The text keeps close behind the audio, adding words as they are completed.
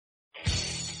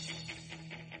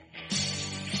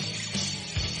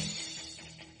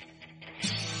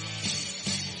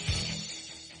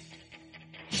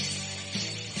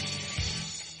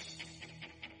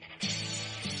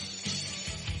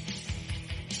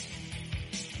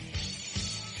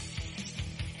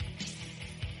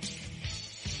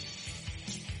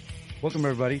Welcome,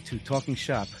 everybody, to Talking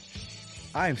Shop.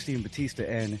 I am Steven Batista,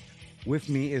 and with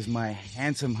me is my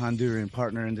handsome Honduran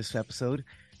partner in this episode,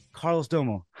 Carlos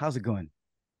Domo. How's it going?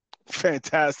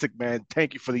 Fantastic, man.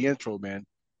 Thank you for the intro, man.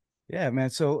 Yeah, man.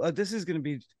 So this is going to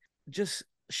be just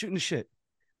shooting the shit.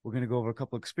 We're going to go over a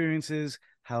couple experiences,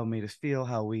 how it made us feel,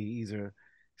 how we either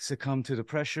succumbed to the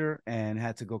pressure and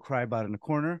had to go cry about it in a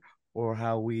corner, or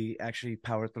how we actually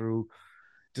powered through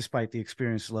despite the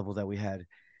experience level that we had.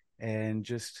 And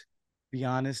just be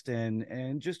honest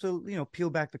and just to peel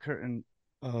back the curtain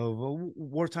of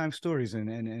wartime stories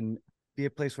and be a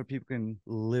place where people can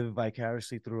live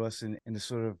vicariously through us in the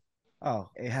sort of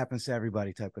it happens to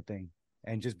everybody type of thing,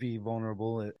 and just be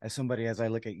vulnerable as somebody, as I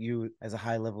look at you as a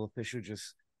high level official,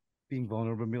 just being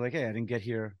vulnerable and be like, hey, I didn't get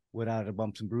here without the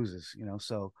bumps and bruises.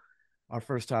 So our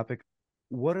first topic: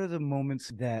 what are the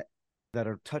moments that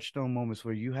are touchstone moments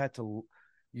where you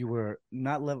were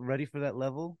not ready for that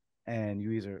level, and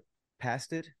you either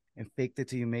passed it and faked it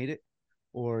till you made it,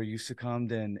 or you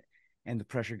succumbed and the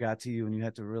pressure got to you and you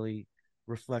had to really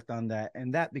reflect on that,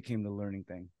 and that became the learning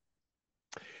thing.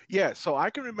 Yeah, so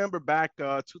I can remember back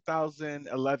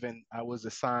 2011, I was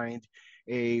assigned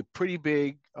a pretty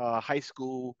big high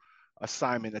school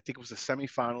assignment. I think it was the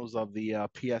semifinals of the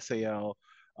PSAL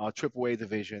AAA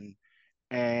division.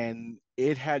 And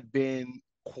it had been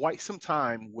quite some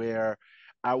time where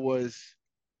I was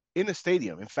in a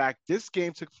stadium. In fact, this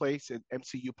game took place at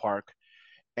MCU Park,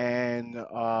 and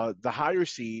the higher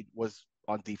seed was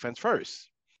on defense first.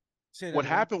 Say that What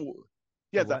again. happened? The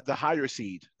Yeah, what? the higher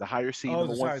seed, Oh, number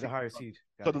one sorry, the seed. higher seed.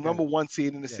 So Got the it, got number it. one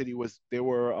seed in the Yeah. city was they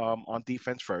were on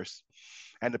defense first,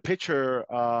 and the pitcher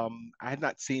I had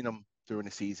not seen him during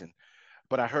the season,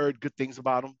 but I heard good things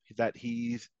about him. That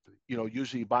he's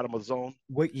usually bottom of the zone.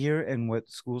 What year and what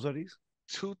schools are these?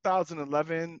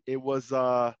 2011, it was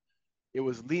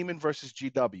Lehman versus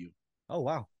GW Oh,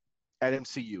 wow. at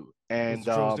MCU, Was and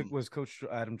Coach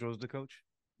Adam Droz the coach?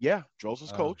 yeah, Droles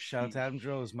was coach. Shout out to Adam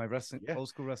Droz, my wrestling Yeah, old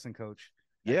school wrestling coach.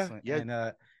 yeah, Excellent.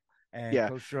 yeah, And yeah.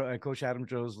 Coach Adam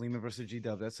Droz, Lehman versus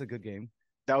GW. That's a good game.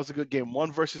 That was a good game,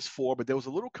 1 versus 4. But there was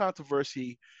a little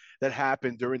controversy that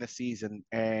happened during the season,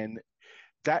 and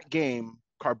that game,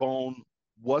 Carbone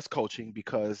was coaching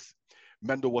because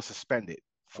Mendel was suspended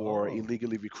for Oh,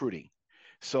 illegally recruiting.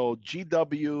 So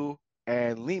GW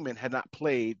and Lehman had not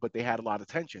played, but they had a lot of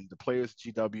tension. The players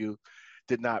GW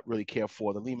did not really care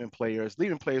for the Lehman players.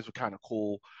 Lehman players were kind of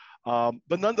cool,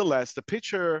 but nonetheless, the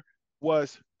pitcher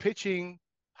was pitching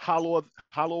hollow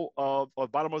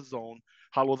of bottom of the zone,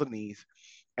 hollow of the knees,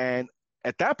 and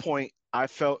at that point, I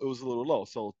felt it was a little low.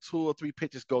 So 2 or 3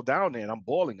 pitches go down there, and I'm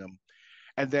balling them.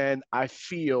 And then I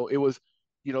feel it was,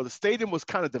 the stadium was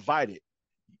kind of divided.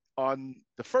 On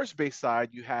the first base side,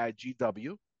 you had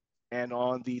GW, and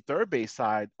on the third base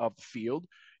side of the field,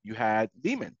 you had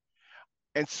Lehman.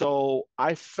 And so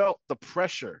I felt the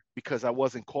pressure because I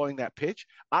wasn't calling that pitch.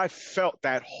 I felt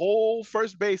that whole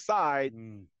first base side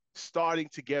mm. starting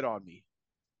to get on me.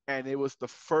 And it was the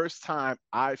first time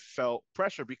I felt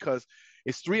pressure because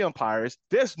it's 3 umpires.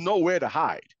 There's nowhere to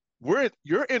hide.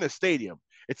 You're in a stadium.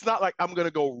 It's not like I'm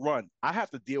gonna go run. I have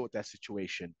to deal with that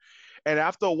situation. And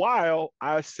after a while,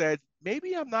 I said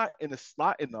maybe I'm not in the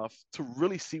slot enough to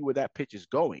really see where that pitch is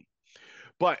going.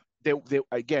 But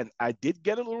again, I did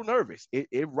get a little nervous.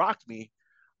 It rocked me,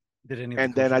 Did any of the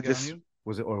and then coaches I get on just you?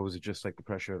 Was it just like the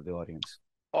pressure of the audience?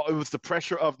 oh, it was the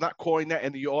pressure of not calling that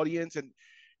in the audience, and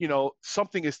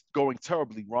something is going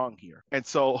terribly wrong here. And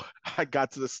so I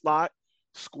got to the slot,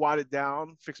 squatted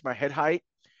down, fixed my head height,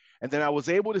 and then I was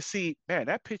able to see, man,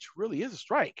 that pitch really is a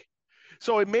strike.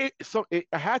 So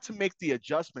I had to make the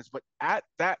adjustments, but at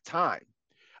that time,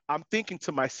 I'm thinking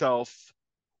to myself,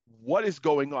 what is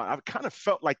going on? I kind of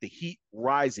felt like the heat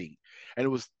rising, and it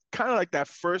was kind of like that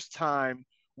first time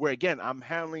where again I'm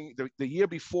handling the year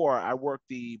before I worked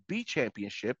the B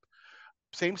championship,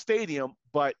 same stadium,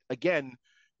 but again,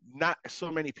 not so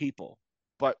many people.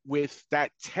 But with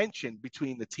that tension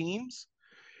between the teams,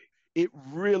 it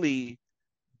really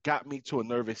got me to a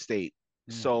nervous state.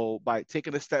 Mm. So by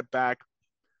taking a step back,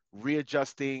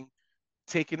 readjusting,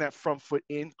 taking that front foot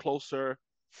in closer,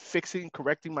 fixing,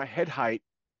 correcting my head height,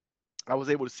 I was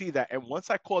able to see that. And once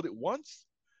I called it once,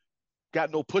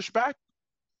 got no pushback,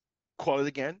 call it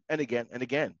again and again and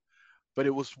again. But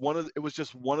it was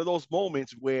just one of those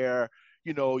moments where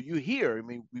you hear. I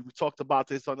mean, we talked about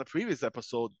this on the previous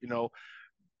episode.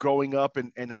 Growing up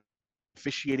and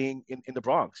officiating in the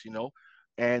Bronx.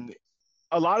 And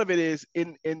a lot of it is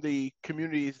in the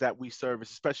communities that we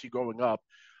service, especially growing up.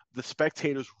 The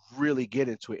spectators really get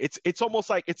into it. It's almost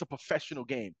like it's a professional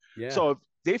game. Yeah. So if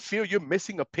they feel you're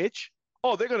missing a pitch,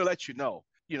 oh, they're gonna let you know.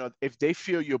 If they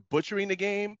feel you're butchering the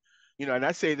game, And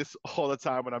I say this all the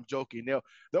time when I'm joking.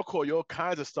 They'll call you all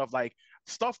kinds of stuff like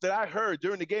stuff that I heard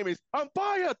during the game is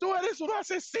umpire, tú eres un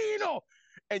asesino,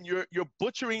 and you're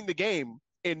butchering the game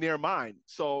in their mind.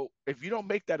 So if you don't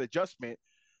make that adjustment,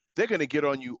 they're gonna get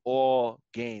on you all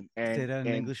game, Say and that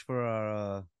in and English for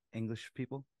our English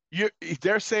people. you're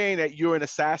they're saying that you're an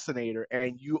assassinator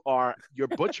and you're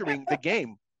butchering the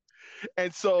game.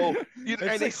 And so, It's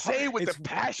and they like say it with the it's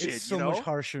passion, so much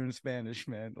harsher in Spanish,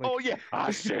 man. Oh Like, yeah,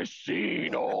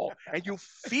 asesino, and you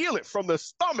feel it from the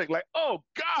stomach, like, oh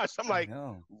gosh. I'm I like,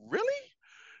 know. really?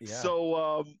 Yeah,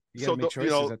 So, you got to so make the,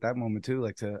 choices at that moment too,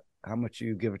 like to how much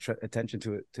you give attention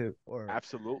to it too, or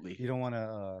absolutely, you don't want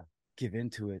to give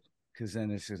into it because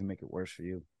then it's just make it worse for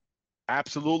you.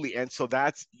 absolutely, and so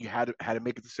that's you had to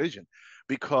make a decision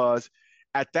because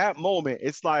at that moment,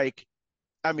 it's like,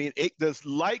 I mean, the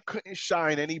light couldn't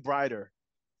shine any brighter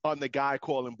on the guy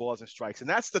calling balls and strikes, and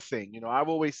that's the thing. I've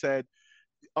always said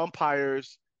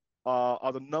umpires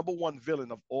are the number one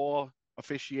villain of all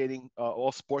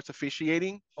sports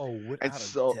officiating. Oh, And without a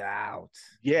so, doubt,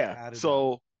 yeah, without a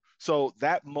doubt. so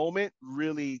that moment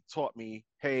really taught me,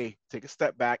 hey, take a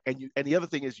step back. And the other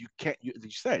thing is, you can't, as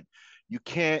you said, you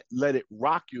can't let it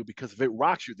rock you, because if it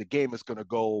rocks you, the game is going to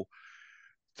go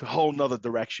to a whole nother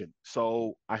direction.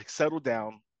 So I settled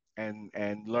down and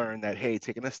learned that, hey,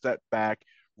 taking a step back,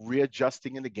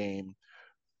 readjusting in the game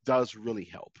does really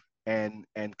help, and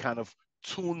kind of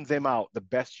tune them out the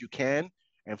best you can,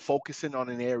 and focusing on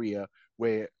an area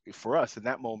where, for us in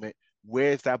that moment,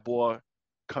 where's that ball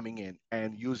coming in,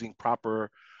 and using proper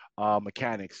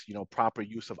mechanics, proper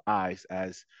use of eyes,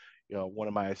 as one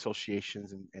of my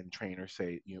associations and trainers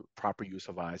say, proper use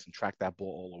of eyes, and track that ball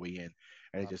all the way in,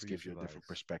 and it Proper just gives use you a of different eyes.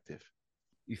 perspective.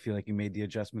 You feel like you made the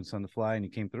adjustments on the fly and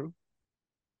you came through.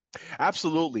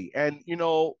 Absolutely. And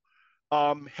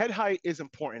head height is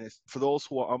important. For those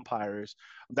who are umpires.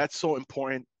 That's so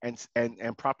important,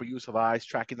 and proper use of eyes,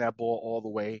 tracking that ball all the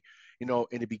way. In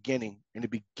the beginning,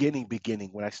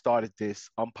 when I started this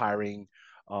umpiring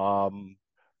um,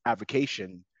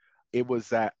 avocation, it was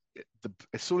that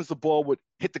as soon as the ball would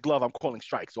hit the glove, I'm calling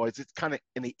strikes, or it's kind of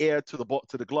in the air to the ball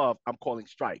to the glove, I'm calling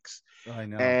strikes. Oh, I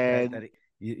know And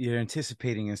you're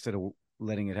anticipating instead of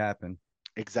letting it happen.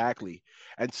 exactly.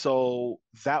 And so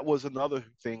that was another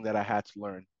thing that I had to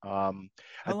learn.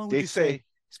 How long would They you say say,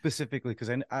 specifically? Because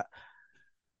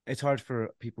it's hard for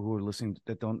people who are listening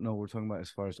that don't know what we're talking about as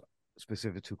far as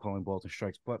specific to calling balls and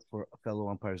strikes, but for fellow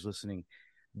umpires listening,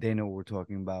 they know what we're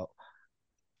talking about.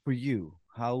 For you,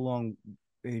 how long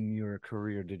in your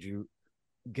career did you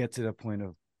get to the point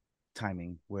of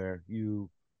timing where you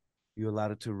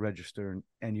allowed it to register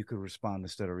and you could respond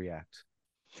instead of react?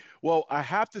 well, I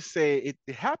have to say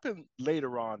it happened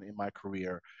later on in my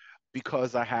career,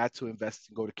 because I had to invest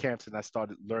and go to camps, and I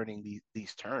started learning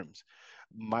these terms.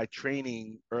 My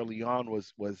training early on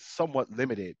was somewhat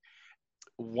limited.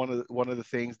 One of the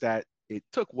things that it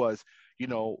took was, you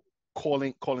know,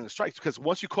 calling the strikes, because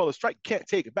once you call a strike, you can't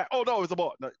take it back. Oh no, it's a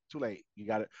ball. No, too late. You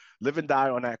got to live and die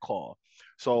on that call.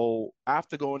 So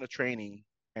after going to training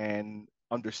and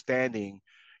understanding,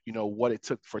 what it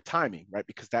took for timing, right?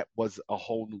 Because that was a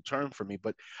whole new term for me.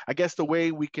 But I guess the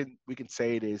way we can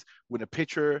say it is, when a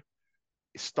pitcher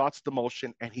starts the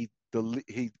motion and he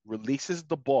releases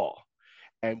the ball,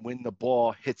 and when the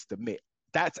ball hits the mitt,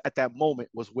 that's at that moment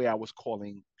was where I was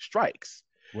calling strikes.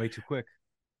 Way too quick.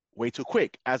 Way too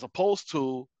quick, as opposed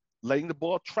to letting the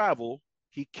ball travel,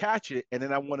 he catch it, and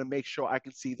then I want to make sure I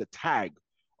can see the tag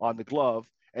on the glove,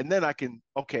 and then I can,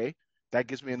 okay, that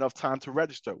gives me enough time to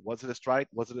register. Was it a strike?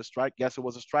 Was it a strike? Yes, it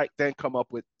was a strike. Then come up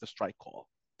with the strike call.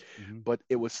 Mm-hmm. But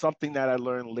it was something that I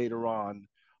learned later on,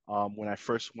 when I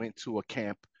first went to a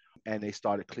camp and they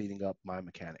started cleaning up my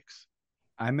mechanics.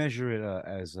 I measure it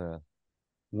as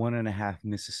 1.5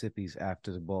 Mississippi's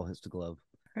after the ball hits the glove.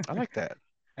 I like that.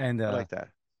 And I like that.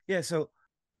 yeah, so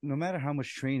no matter how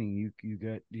much training you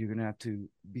get, you're gonna have to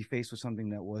be faced with something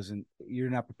that wasn't you're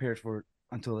not prepared for it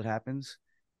until it happens,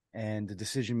 and the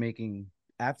decision making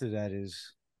after that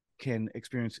is can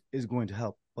experience is going to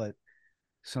help, but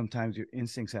sometimes your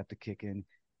instincts have to kick in,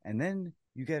 and then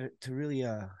you get to really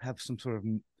have some sort of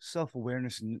self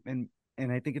awareness, and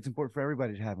I think it's important for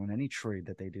everybody to have on any trade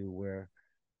that they do. Where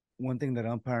one thing that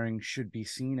umpiring should be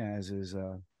seen as is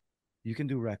you can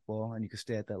do rec ball and you can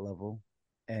stay at that level,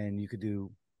 and you could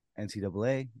do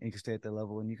NCAA and you can stay at that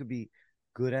level, and you could be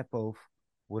good at both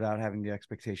without having the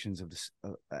expectations of this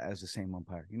as the same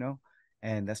umpire, you know.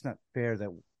 And that's not fair that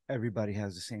everybody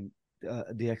has the same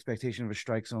the expectation of a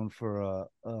strike zone for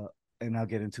and I'll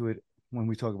get into it when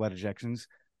we talk about ejections,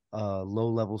 low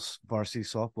level varsity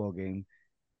softball game.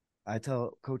 I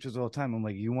tell coaches all the time, I'm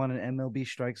like, you want an MLB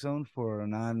strike zone for a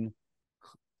non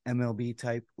MLB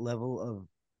type level of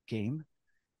game.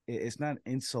 It's not an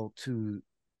insult to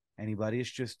anybody. It's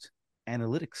just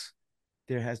analytics.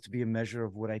 There has to be a measure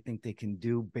of what I think they can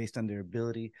do based on their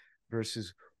ability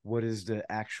versus what is the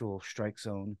actual strike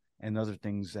zone and other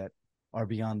things that are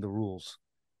beyond the rules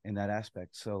in that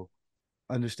aspect. So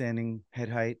understanding head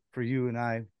height for you and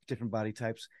I, different body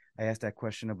types. I asked that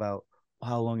question about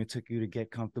how long it took you to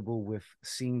get comfortable with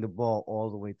seeing the ball all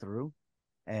the way through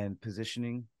and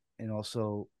positioning, and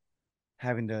also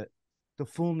having the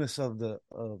fullness of the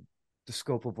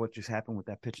scope of what just happened with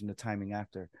that pitch and the timing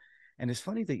after. And it's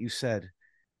funny that you said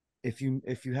if you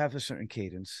have a certain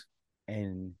cadence,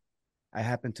 and I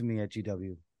happened to me at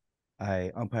GW,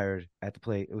 I umpired at the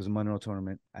plate. It was a Monroe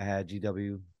tournament. I had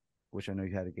GW, which I know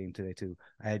you had a game today too.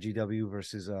 I had GW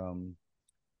versus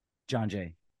John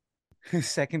Jay.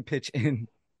 Second pitch in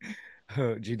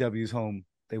GW's home,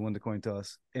 they won the coin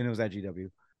toss, and it was at GW.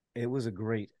 It was a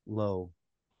great low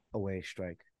away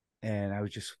strike, and I was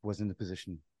just wasn't in the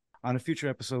position. On a future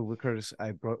episode with Curtis,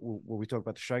 I brought where we talk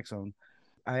about the strike zone.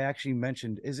 I actually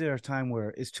mentioned, is there a time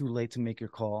where it's too late to make your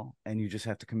call and you just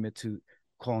have to commit to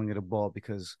calling it a ball,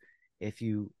 because if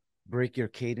you break your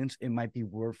cadence, it might be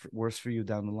worse for you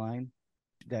down the line.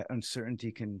 That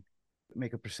uncertainty can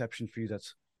make a perception for you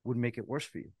that's would make it worse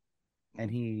for you. And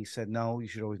he said, no, you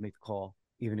should always make the call,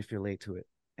 even if you're late to it,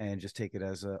 and just take it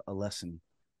as a lesson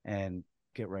and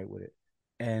get right with it.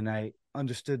 And I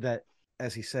understood that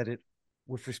as he said it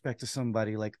with respect to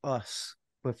somebody like us.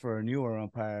 But for a newer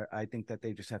umpire, I think that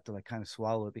they just have to like kind of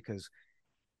swallow it, because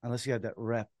unless you have that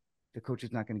rep, the coach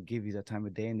is not going to give you that time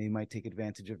of day, and they might take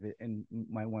advantage of it and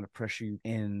might want to pressure you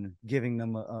in giving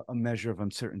them a measure of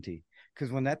uncertainty.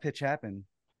 Because when that pitch happened,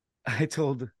 I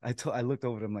looked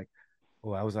over at him like,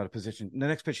 oh, I was out of position. The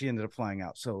next pitch, he ended up flying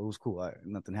out, so it was cool.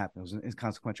 Nothing happened. It was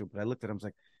inconsequential. But I looked at him, I was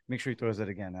like, make sure he throws that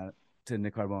again to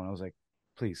Nick Carbone. I was like,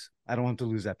 please, I don't want him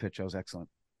to lose that pitch. I was excellent.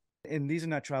 And these are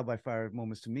not trial by fire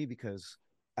moments to me, because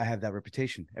I have that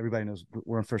reputation. Everybody knows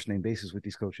we're on first name basis with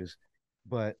these coaches.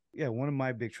 But yeah, one of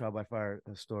my big trial by fire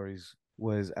stories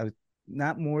was I was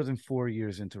not more than 4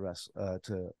 years into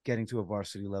to getting to a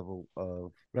varsity level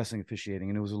of wrestling officiating,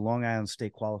 and it was a Long Island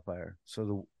State qualifier.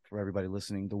 So for everybody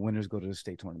listening, the winners go to the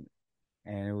state tournament,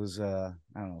 and it was I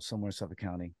don't know, somewhere in Suffolk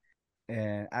County,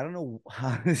 and I don't know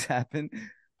how this happened,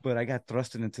 but I got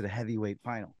thrusted into the heavyweight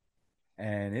final,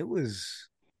 and it was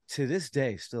to this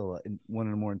day still one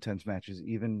of the more intense matches,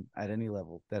 even at any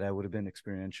level that I would have been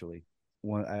experientially.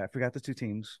 One, I forgot the two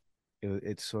teams.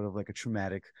 It's sort of like a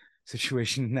traumatic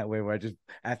situation in that way, where I just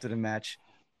after the match,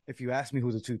 if you asked me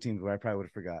who the two teams were, I probably would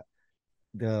have forgot.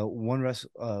 The one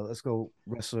let's go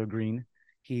wrestler Green.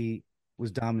 He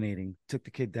was dominating, took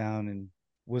the kid down, and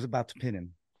was about to pin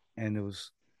him, and it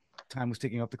was time was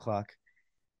ticking up the clock,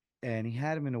 and he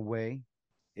had him in a way.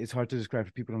 It's hard to describe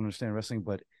for people who don't understand wrestling,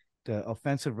 but the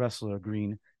offensive wrestler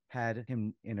Green had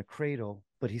him in a cradle,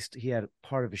 but he had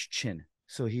part of his chin,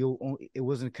 so it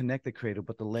wasn't a connected cradle,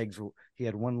 but the legs were. He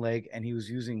had one leg, and he was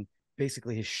using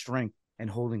basically his strength and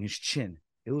holding his chin.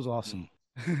 It was awesome,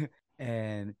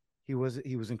 and he was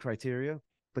in criteria,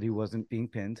 but he wasn't being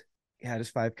pinned. He had his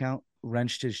 5 count,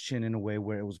 wrenched his chin in a way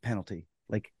where it was a penalty,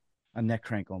 like a neck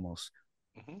crank almost.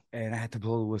 Mm-hmm. And I had to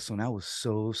blow the whistle, and I was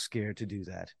so scared to do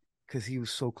that because he was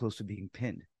so close to being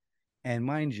pinned. And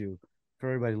mind you, for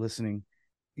everybody listening,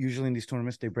 usually in these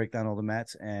tournaments they break down all the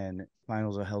mats, and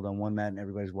finals are held on one mat, and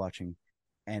everybody's watching.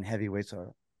 And heavyweights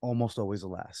are almost always the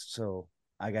last, so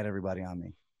I got everybody on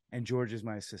me. And George is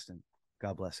my assistant.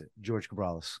 God bless it, George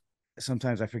Cabrales.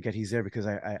 Sometimes I forget he's there because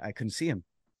I couldn't see him.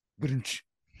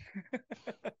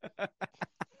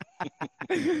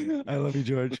 I love you,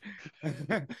 George.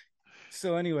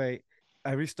 So anyway,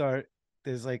 I restart.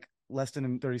 There's like less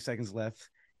than 30 seconds left,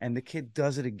 and the kid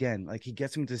does it again. Like he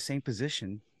gets him to the same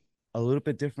position, a little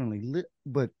bit differently,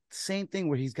 but same thing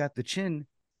where he's got the chin,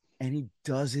 and he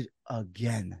does it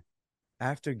again.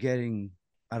 After getting,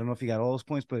 I don't know if he got all his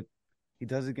points, but he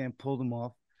does it again, pulled him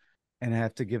off, and I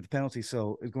have to give the penalty.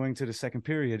 So going to the second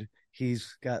period,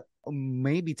 he's got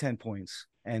maybe 10 points,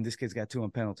 and this kid's got 2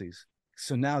 on penalties.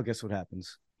 So now guess what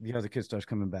happens? The other kid starts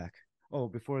coming back. Oh,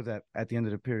 before that, at the end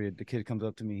of the period, the kid comes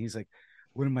up to me. He's like,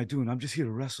 what am I doing? I'm just here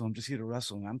to wrestle. I'm just here to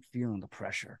wrestle. And I'm feeling the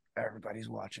pressure. Everybody's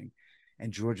watching.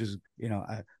 And George is,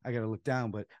 I got to look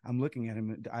down, but I'm looking at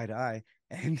him eye to eye.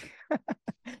 And,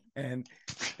 and,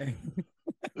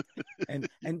 and,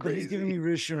 but he's giving me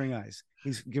reassuring eyes.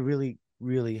 He's really,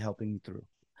 really helping me through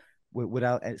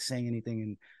without saying anything.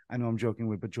 And I know I'm joking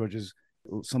with, but George is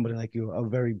somebody like you, a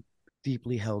very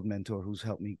deeply held mentor who's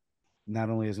helped me not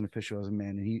only as an official, as a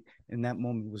man. And he, in that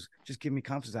moment, was just giving me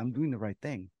confidence. I'm doing the right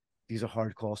thing. These are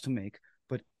hard calls to make,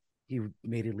 but he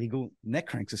made illegal neck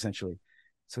cranks essentially.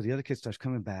 So the other kid starts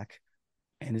coming back,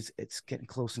 and it's getting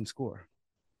close in score.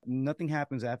 Nothing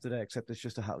happens after that except it's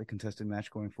just a hotly contested match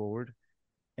going forward,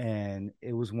 and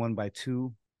it was won by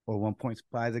 2 or 1 points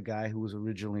by the guy who was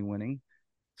originally winning.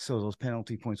 So those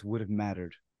penalty points would have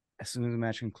mattered. As soon as the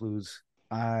match concludes,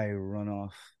 I run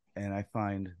off and I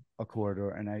find a corridor,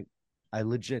 and I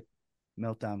legit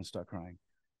melt down and start crying.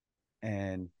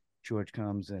 And George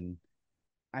comes, and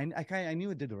I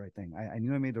knew I did the right thing. I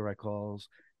knew I made the right calls,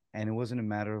 and it wasn't a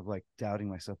matter of like doubting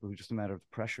myself. It was just a matter of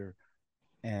pressure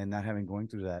and not having going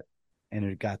through that. And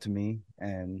it got to me,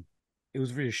 and it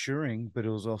was reassuring, but it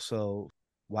was also,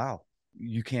 wow,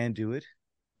 you can do it,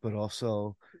 but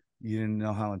also you didn't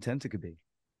know how intense it could be.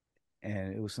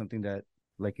 And it was something that,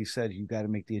 like you said, you got to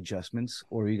make the adjustments,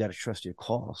 or you got to trust your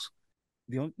calls.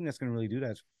 The only thing that's going to really do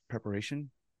that is preparation,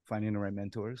 finding the right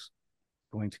mentors,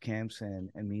 going to camps and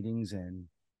meetings, and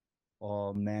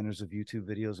all manners of YouTube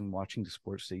videos, and watching the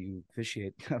sports that you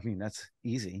officiate. I mean, that's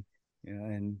easy,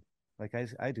 and like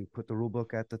I do, put the rule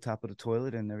book at the top of the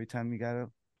toilet, and every time you got to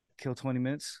kill 20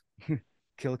 minutes,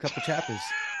 kill a couple chapters.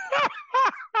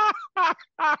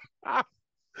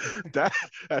 that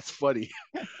that's funny.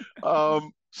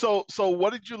 So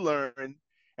what did you learn?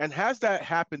 And has that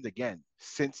happened again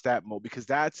since that moment? Because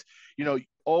that's, you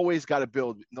always got to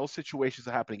build. No situations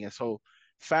are happening again. So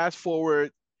fast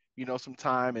forward, some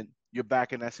time and you're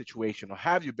back in that situation, or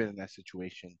have you been in that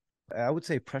situation? I would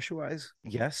say pressure wise,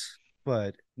 Mhm. yes,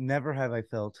 but never have I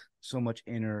felt so much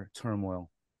inner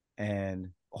turmoil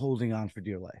and holding on for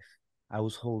dear life. I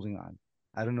was holding on.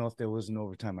 I don't know if there was an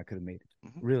overtime I could have made it.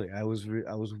 Mhm. Really, I was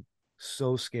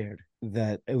so scared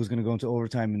that it was going to go into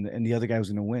overtime, and the other guy was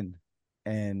going to win,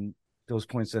 and those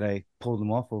points that I pulled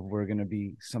them off of were going to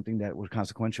be something that was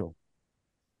consequential.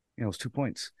 It was 2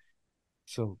 points.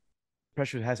 So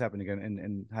pressure has happened again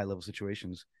in high level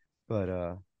situations, but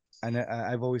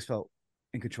I've always felt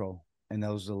in control, and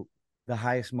that was the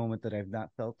highest moment that I've not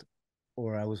felt,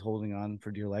 or I was holding on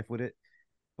for dear life with it.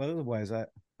 But otherwise, I'm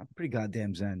pretty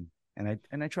goddamn zen, and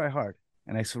I try hard,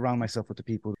 and I surround Mhm. myself with the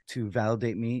people to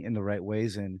validate me in the right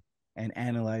ways, and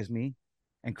analyze me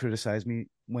and criticize me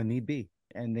when need be,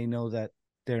 and they know that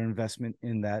their investment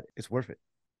in that is worth it,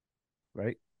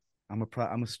 right? I'm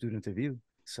a student of you,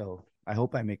 so I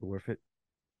hope I make it worth it.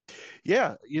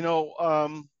 Yeah,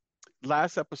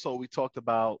 last episode we talked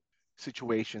about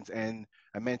situations, and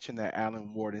I mentioned that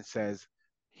Alan Warden says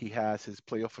he has his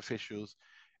playoff officials.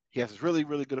 He has his really,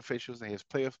 really good officials, and his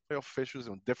playoff officials.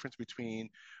 And the difference between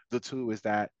the two is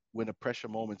that when the pressure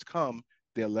moments come,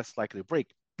 they're less likely to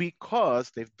break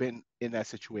because they've been in that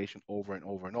situation over and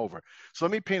over and over. So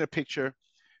let me paint a picture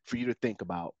for you to think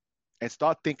about and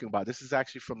start thinking about. This is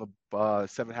actually from the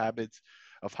 7 Habits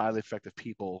of Highly Effective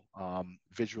People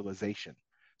visualization.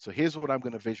 So here's what I'm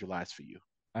going to visualize for you.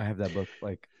 I have that book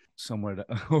like somewhere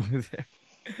over there.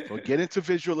 So get into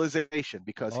visualization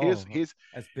because here's Oh, here's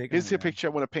that's big on here's me, the man. picture I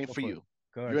want to paint Go for for it. you.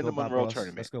 Go You're ahead, in go the Bob Monroe Ross.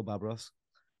 tournament. Let's go, Bob Ross.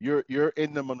 You're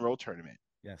in the Monroe tournament.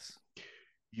 Yes.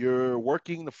 You're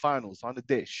working the finals on the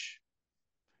dish.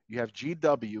 You have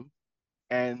GW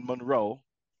and Monroe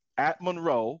at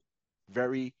Monroe,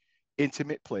 very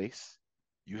intimate place.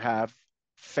 You have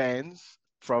fans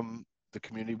from the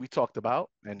community we talked about,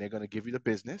 and they're going to give you the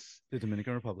business The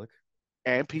Dominican Republic.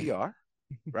 and PDR,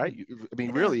 right? I mean,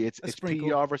 Yeah, really, a it's sprinkle.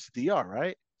 PDR versus DR,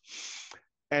 right?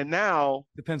 And now,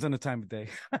 Depends on the time of day.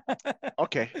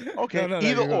 okay, No, okay, no, no.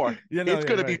 either You're wrong. or, Yeah, no, it's yeah,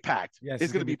 going to be right. packed. Yes, It's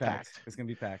it's going gonna to be be packed. packed. It's gonna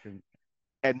be packed. And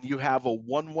And you have a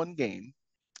 1-1 game,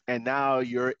 and now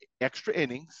you're extra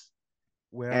innings,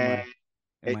 where am and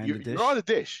I? Am I in the you're on dish? a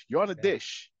dish. You're on a Yeah.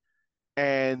 dish,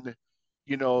 and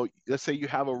let's say you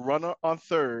have a runner on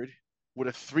third with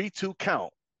a 3-2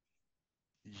 count.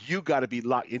 You got to be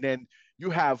locked, and then you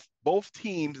have both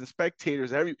teams and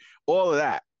spectators, all of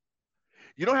that.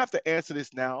 You don't have to answer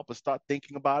this now, but start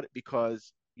thinking about it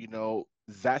because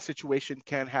that situation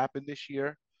can happen this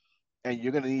year, and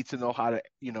you're going to need to know how to,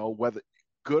 whether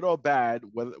good or bad,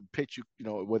 whether pitch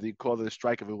whether you call it a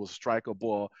strike, if it was a strike or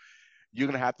ball, you're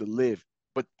going to have to live.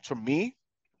 But for me,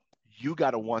 you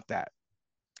got to want that.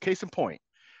 Case in point,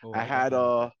 Oh, I I had definitely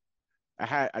want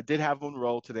that. I did have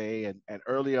Monroe today, and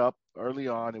early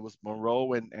on it was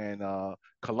Monroe and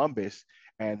Columbus,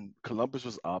 and Columbus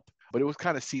was up, but it was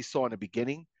kind of seesaw in the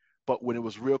beginning. But when it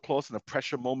was real close and the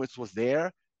pressure moments was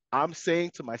there, I'm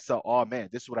saying to myself, "Oh man,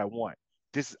 this is what I want.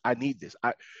 I need this."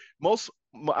 I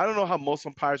don't know how most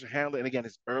umpires are handling it. And again,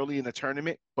 it's early in the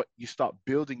tournament, but you start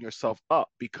building yourself up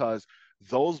because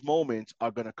those moments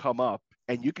are going to come up,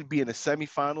 and you could be in the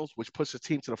semifinals, which puts the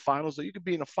team to the finals, or you could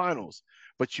be in the finals,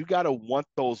 but you got to want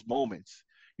those moments.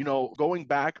 Going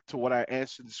back to what I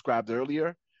answered and described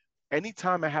earlier,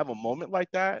 anytime I have a moment like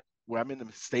that where I'm in the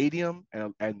stadium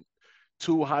and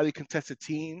two highly contested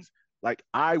teams, like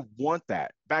I want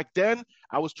that. Back then,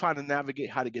 I was trying to navigate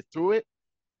how to get through it.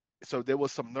 So there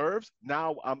was some nerves.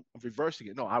 Now I'm reversing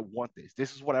it. No, I want this.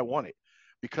 This is what I wanted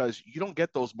because you don't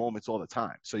get those moments all the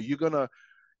time. So you're gonna,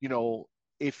 you know,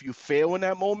 if you fail in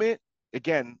that moment,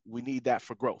 again, we need that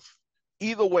for growth.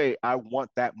 Either way, I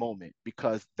want that moment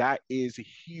because that is a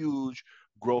huge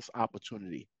growth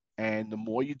opportunity. And the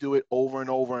more you do it over and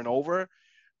over and over,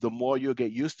 the more you'll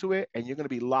get used to it and you're going to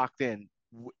be locked in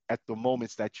at the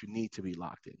moments that you need to be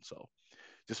locked in. So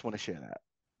just want to share that.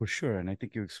 For sure. And I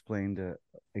think you explained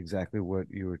exactly what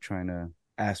you were trying to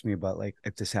ask me about, like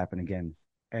if this happened again.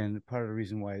 And part of the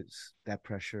reason why it's that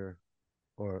pressure,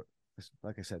 or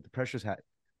like I said, the pressures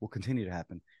will continue to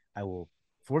happen. I will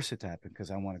force it to happen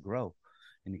because I want to grow,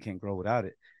 and you can't grow without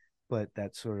it. But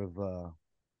that sort of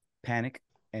panic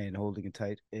and holding it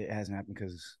tight, it hasn't happened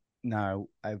because now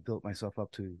I've built myself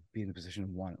up to be in the position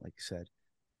to want it, like you said.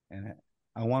 And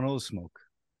I want all the smoke,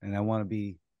 and I want to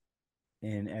be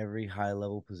in every high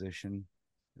level position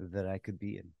that I could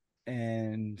be in.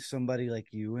 And somebody like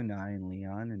you and I and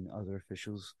Leon and other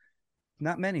officials,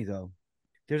 not many though,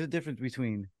 there's a difference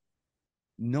between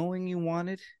knowing you want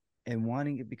it and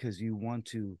wanting it because you want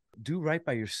to do right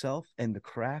by yourself and the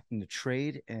craft and the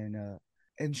trade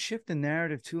and shift the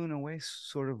narrative too in a way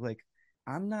sort of like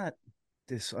I'm not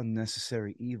this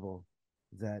unnecessary evil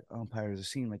that umpires are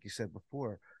seen, like you said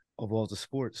before, of all the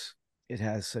sports. It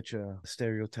has such a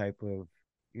stereotype of,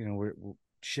 we're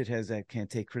shitheads that can't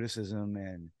take criticism,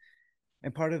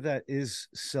 and part of that is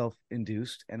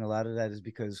self-induced, and a lot of that is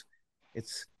because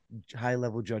it's high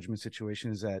level judgment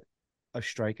situations that a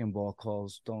strike and ball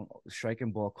calls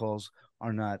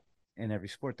are not in every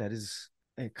sport. That is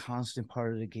a constant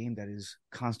part of the game that is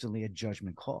constantly a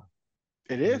judgment call,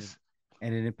 It and it is.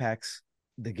 and it impacts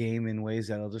the game in ways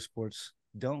that other sports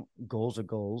don't. Goals are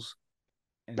goals,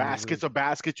 and there's a Baskets are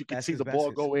baskets. You can see baskets the ball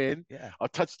baskets. go in. Yeah, A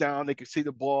touchdown, they can see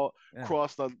the ball yeah,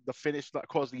 cross the finish,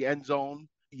 cross the end zone.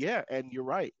 Yeah, and you're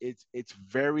right. It's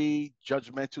very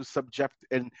judgmental, subject,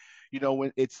 and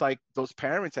when it's like those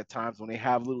parents at times when they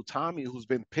have little Tommy who's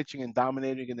been pitching and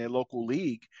dominating in their local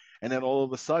league, and then all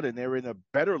of a sudden they're in a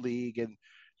better league, and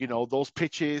those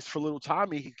pitches for little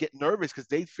Tommy, he get nervous because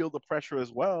they feel the pressure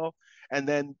as well, and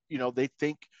then they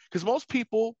think because most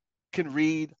people can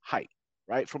read height,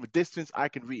 right? From a distance, I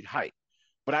can read height,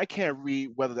 but I can't read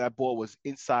whether that ball was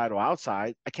inside or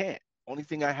outside. I can't. Only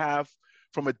thing I have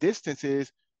from a distance is,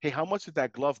 hey, how much did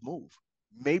that glove move?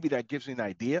 Maybe that gives me an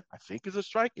idea. I think it's a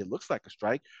strike. It looks like a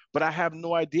strike, but I have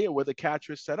no idea where the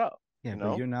catcher is set up, yeah. you But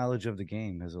know? your knowledge of the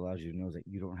game has allowed you to know that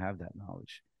you don't have that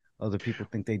knowledge. Other people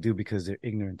think they do because they're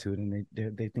ignorant to it, and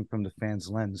they think from the fans'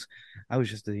 lens. I was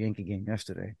just at the Yankee game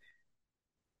yesterday.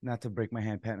 Not to break my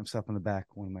hand, patting himself on the back.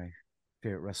 One of my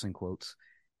favorite wrestling quotes.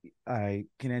 I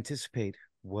can anticipate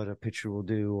what a pitcher will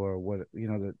do, or what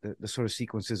the sort of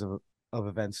sequences of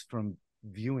events from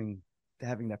viewing,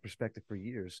 having that perspective for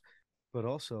years, but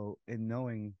also in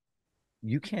knowing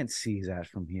you can't see that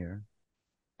from here,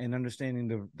 and understanding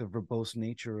the verbose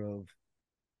nature of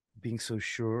being so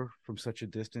sure from such a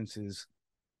distance is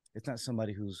it's not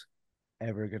somebody who's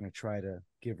ever going to try to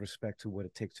give respect to what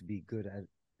it takes to be good at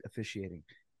officiating.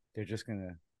 They're just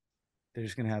gonna they're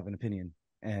just gonna have an opinion,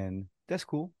 and that's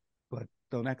cool. But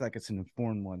don't act like it's an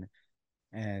informed one.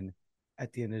 And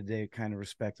at the end of the day, kind of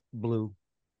respect blue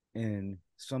in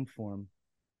some form,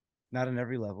 not in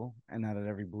every level and not at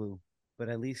every blue, but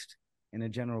at least in a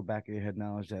general back of your head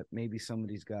knowledge that maybe some of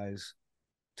these guys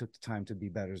took the time to be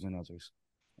better than others.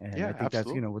 And I Yeah, think that's,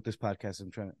 absolutely. with this podcast,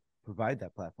 I'm trying to provide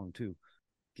that platform too.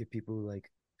 Give people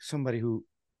like somebody who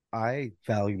I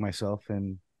value myself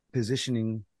and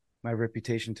positioning my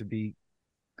reputation to be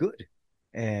good.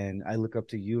 And I look up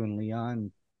to you and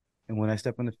Leon. And when I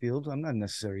step on the field, I'm not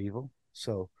necessarily evil.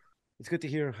 So it's good to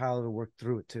hear how to work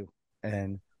through it too.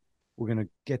 And we're going to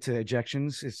get to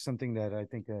ejections. It's something that I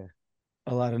think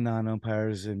a lot of non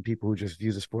umpires and people who just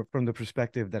view the sport from the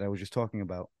perspective that I was just talking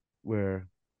about, where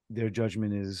their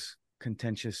judgment is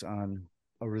contentious on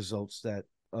a results that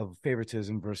of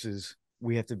favoritism versus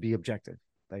we have to be objective.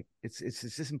 Like it's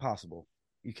just impossible.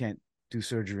 You can't do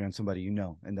surgery on somebody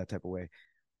in that type of way.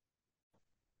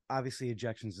 Obviously,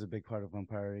 ejections is a big part of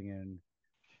umpiring, and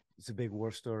it's a big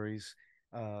war stories.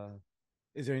 Uh,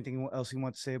 is there anything else you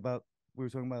want to say about we were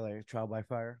talking about like trial by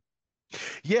fire?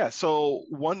 Yeah, so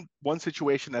one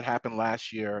situation that happened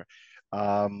last year,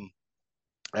 um,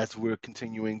 as we're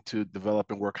continuing to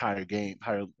develop and work higher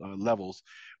levels,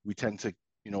 we tend to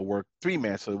work three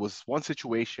man. So it was one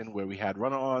situation where we had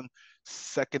runner on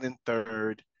second and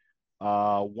third,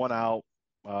 one out.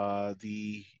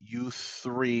 The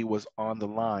U3 was on the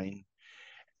line,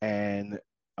 and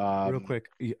Real um, quick,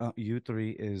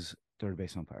 U3 is third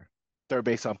base umpire. third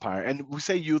base umpire. And we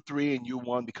say U3 and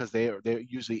U1 because they're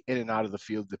usually in and out of the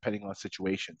field depending on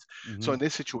situations. So Mm-hmm. in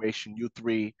this situation,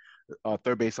 U3,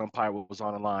 third base umpire was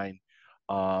on the line.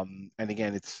 And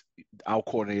again, it's our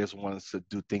coordinators want us to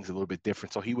do things a little bit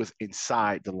different. So he was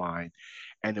inside the line,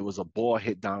 and it was a ball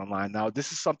hit down the line. Now,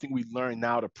 this is something we learned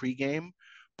now to pregame,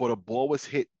 but a ball was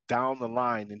hit down the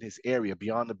line in his area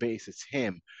beyond the base. It's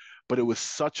him, but it was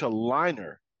such a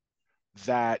liner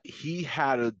that he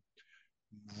had to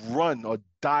run or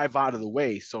dive out of the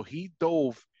way. So he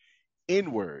dove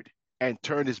inward and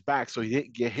turned his back so he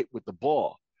didn't get hit with the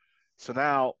ball. So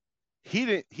now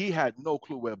he had no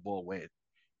clue where the ball went.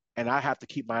 And I have to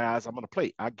keep my eyes, I'm on the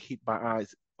plate. I keep my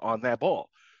eyes on that ball.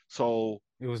 So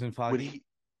It wasn't when foggy. he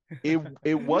it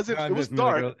No, wasn't it I'm was just like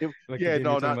dark. like the Yeah, game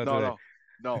you're no, talking not about no today. no.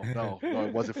 No, no, no,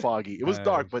 it wasn't foggy. It was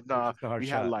dark, but It's nah, just a hard we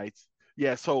had shot. lights.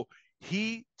 Yeah, so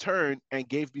he turned and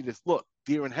gave me this look,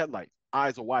 deer in headlights,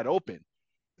 eyes are wide open.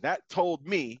 That told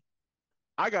me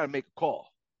I got to make a call.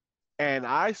 And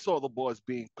I saw the ball as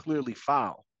being clearly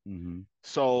foul. Mm-hmm.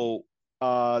 So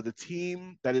the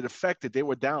team that it affected, they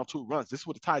were down 2 runs. This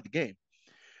would have tied the game.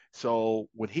 So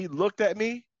when he looked at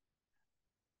me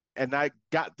and I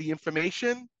got the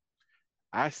information,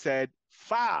 I said,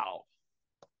 foul.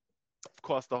 Of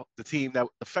course, the team that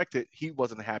affected, he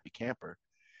wasn't a happy camper.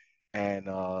 And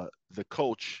the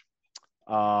coach,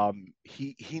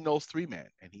 he knows 3 man.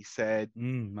 And he said,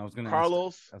 I was gonna ask that.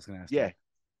 Carlos, I was gonna ask yeah, that.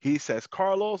 he says,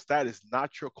 Carlos, that is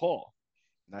not your call.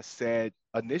 And I said,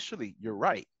 initially, you're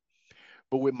right.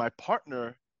 But with my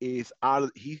partner is out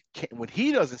of he can't when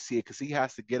he doesn't see it because he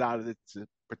has to get out of it to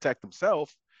protect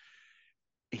himself,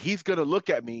 he's gonna look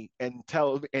at me and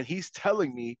he's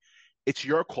telling me it's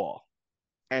your call.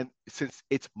 And since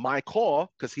it's my call,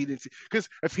 because he didn't see because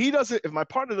if my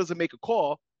partner doesn't make a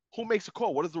call, who makes a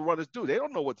call? What does the runners do? They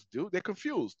don't know what to do. They're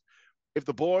confused. If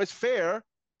the ball is fair,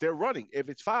 they're running. If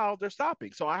it's foul, they're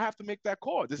stopping. So I have to make that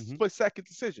call. This is a Mm-hmm. split second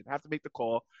decision. I have to make the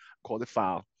call it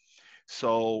foul.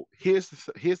 So here's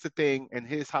the thing, and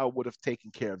here's how I would have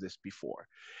taken care of this before.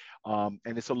 And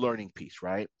it's a learning piece,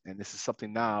 right? And this is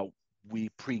something now we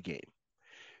pregame.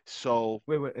 So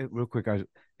Wait, real quick, guys.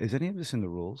 Is any of this in the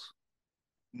rules?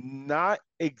 not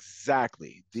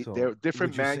exactly. There So are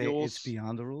different would you say it's manuals.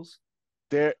 beyond the rules?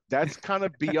 There that's kind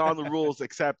of beyond the rules,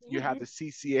 except you have the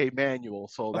CCA manual.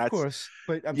 So Of that's course,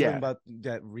 but I'm talking yeah, about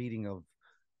that reading of,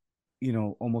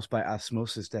 almost by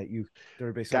osmosis that you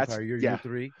third base that's umpire, you're yeah,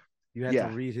 U3. You had to yeah,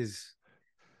 read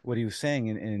what he was saying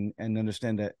and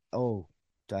understand that,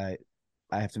 I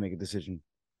I have to make a decision.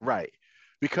 right.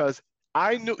 Because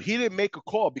I knew he didn't make a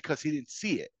call because he didn't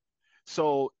see it.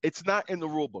 So it's not in the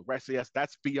rule book, right? So yes,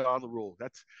 that's beyond the rule.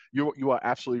 That's you are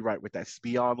absolutely right with that. It's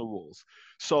beyond the rules.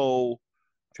 So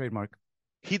Trademark.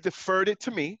 he deferred it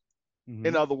to me,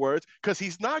 in Mm-hmm. other words, because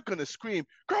he's not going to scream,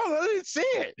 "Girl, I didn't see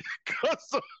it," because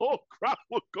the whole crowd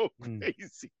will go Mm.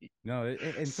 crazy. No,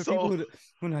 and for people So who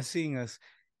are not seeing us,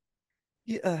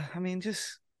 yeah, I mean,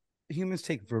 just humans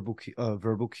take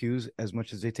verbal cues as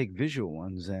much as they take visual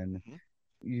ones, and mhm,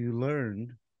 you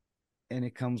learn, and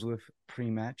it comes with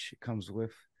pre-match, it comes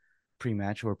with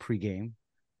pre-match or pre-game,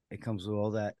 it comes with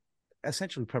all that,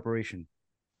 essentially preparation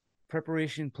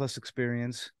plus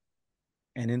experience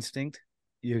and instinct.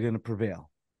 You're gonna prevail,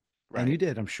 and you right,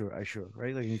 did. I'm sure,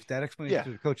 right? Like if that explanation yeah.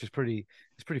 to the coach is pretty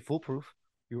foolproof.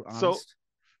 You were So honest.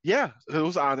 yeah, it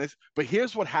was honest. But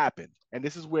here's what happened, and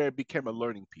this is where it became a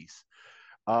learning piece.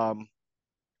 Um,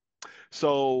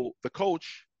 so the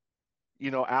coach,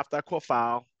 after I caught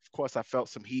foul, of course, I felt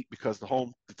some heat because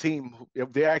the team,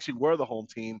 if they actually were the home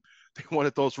team, they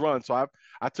wanted those runs. So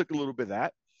I took a little bit of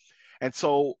that. And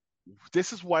so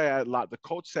this is why the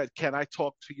coach said, "Can I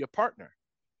talk to your partner?"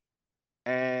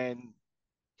 And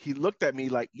he looked at me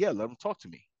like, "Yeah, let him talk to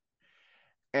me."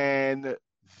 And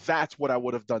that's what I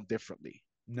would have done differently.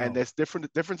 And No, there's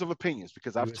difference of opinions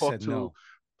because you I've would have said talked to. no.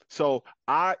 So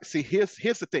I see. Here's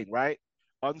the thing, right?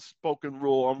 Unspoken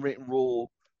rule, unwritten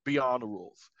rule, beyond the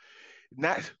rules.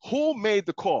 Not who made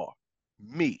the call?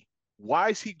 Me. Why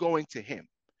is he going to him?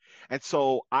 And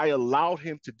so I allowed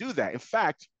him to do that. In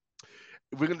fact,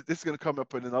 this is gonna come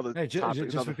up in another Hey, topic,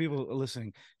 just for another people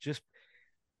listening, just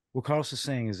what Carlos is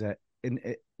saying is that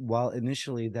while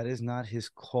initially that is not his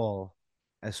call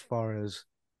as far as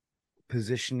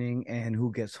positioning and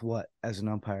who gets what as an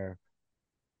umpire,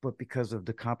 but because of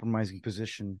the compromising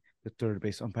position the third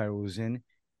base umpire was in,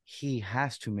 he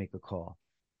has to make a call.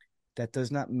 That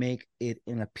does not make it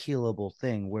an appealable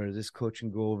thing where this coach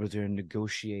can go over there and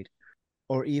negotiate.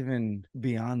 or even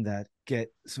beyond that,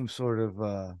 get some sort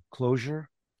of closure,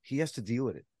 he has to deal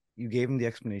with it. You gave him the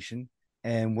explanation.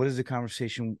 And what is the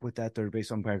conversation with that third base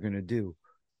umpire going to do?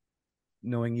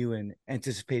 Knowing you and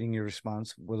anticipating your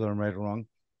response, whether I'm right or wrong,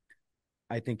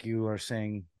 I think you are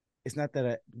saying it's not that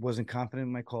I wasn't confident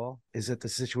in my call, is that the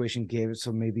situation gave it.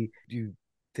 So maybe you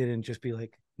didn't just be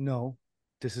like, no,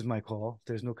 this is my call.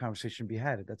 There's no conversation to be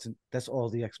had. That's all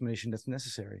the explanation that's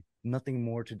necessary. Nothing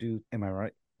more to do. Am I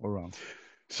right or wrong?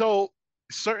 So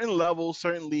certain levels,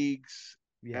 certain leagues,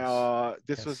 Yes.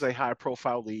 this was a Yes. high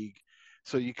profile league.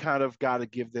 So you kind of got to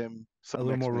give them A some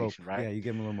little more rope. explanation, right? Yeah, you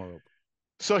give him a little more rope.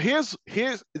 So here's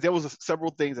there was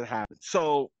several things that happened.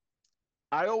 So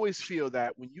I always feel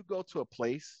that when you go to a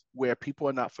place where people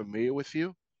are not familiar with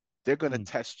you, they're going to Mm,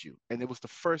 test you. And it was the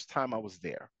first time I was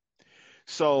there.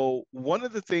 So one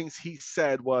of the things he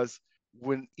said was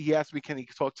when he asked me, can he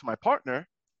talk to my partner?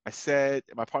 I said,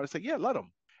 my partner said, yeah, let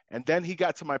him. And then he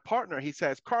got to my partner. He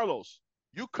says, Carlos,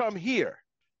 you come here.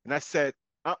 And I said,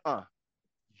 uh-uh,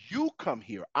 you come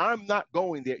here. I'm not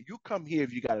going there. You come here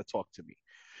if you got to talk to me.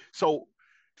 So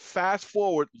fast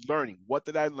forward learning. What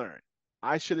did I learn?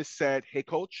 I should have said, hey,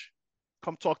 coach,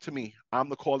 come talk to me. I'm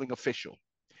the calling official.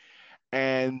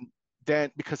 And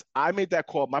then because I made that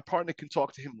call, my partner can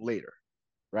talk to him later,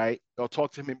 right? I'll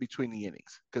talk to him in between the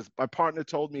innings. Because my partner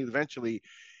told me eventually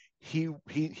he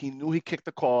knew he kicked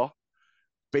the call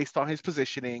based on his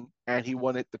positioning and he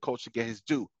wanted the coach to get his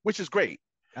due, which is great.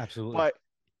 absolutely. But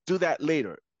do that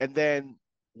later. And then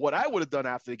what I would have done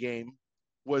after the game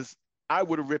was I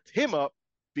would have ripped him up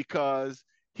because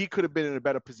he could have been in a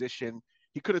better position.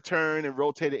 He could have turned and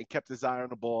rotated and kept his eye on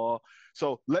the ball.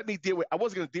 So let me deal with. I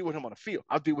wasn't going to deal with him on the field.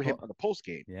 I'll deal with him Oh, on the post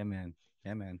game. yeah, man.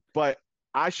 Yeah, man. But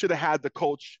I should have had the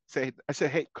coach say, I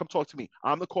said, hey, come talk to me.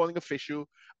 I'm the calling official.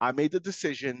 I made the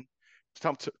decision.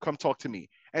 Come talk to me.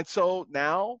 And so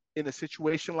now in a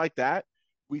situation like that,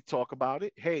 we talk about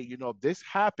it. Hey, if this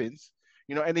happens,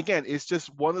 and again, it's just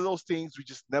one of those things we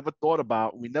just never thought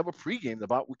about. We never pre-gamed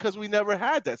about because we never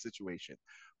had that situation.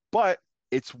 But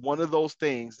it's one of those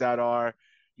things that are,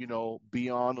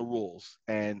 beyond the rules.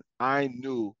 And I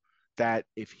knew that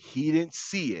if he didn't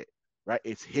see it, right,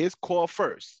 it's his call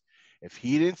first. If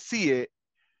he didn't see it,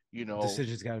 you know,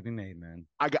 Decision's got to be made, man.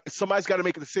 somebody's got to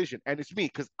make a decision, and it's me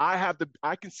because I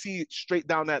can see it straight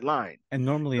down that line. And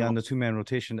normally You know, on the two-man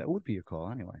rotation, that would be a call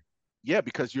anyway. yeah,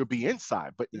 because you'll be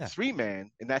inside, but in Yeah, three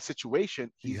man in that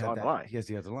situation, you he's have on the that. line. He has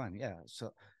the other line. Yeah.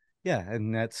 So, yeah,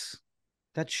 and that's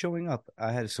showing up.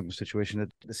 I had a similar situation at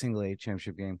the single A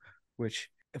championship game, which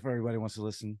if everybody wants to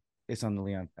listen, it's on the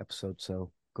Leon episode.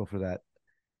 So go for that.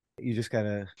 You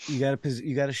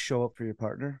gotta show up for your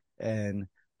partner, and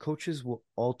coaches will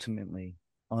ultimately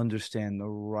understand the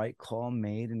right call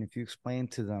made. And if you explain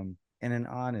to them in an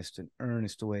honest and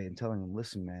earnest way and telling them,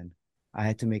 listen, man, I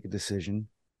had to make a decision.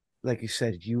 Like you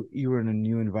said, you were in a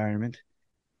new environment.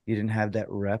 You didn't have that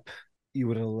rep. You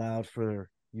would have allowed for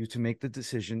you to make the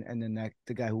decision, and then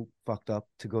the guy who fucked up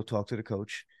to go talk to the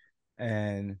coach,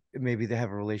 and maybe they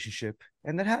have a relationship,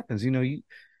 and that happens. You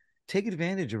take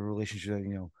advantage of a relationship.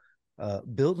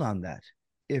 Build on that.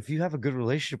 If you have a good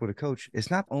relationship with a coach, it's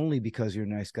not only because you're a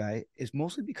nice guy. It's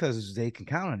mostly because they can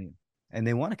count on you, and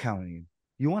they want to count on you.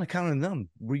 You want to count on them.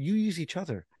 Where you use each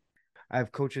other. I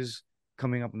have coaches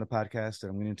coming up on the podcast that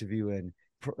I'm going to interview, and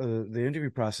the interview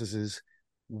process is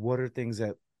what are things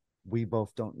that we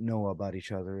both don't know about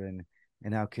each other, and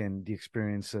how can the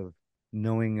experience of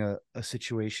knowing a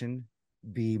situation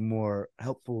be more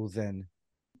helpful than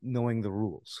knowing the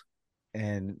rules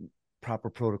and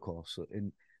proper protocol. So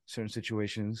in certain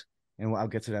situations, and I'll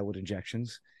get to that with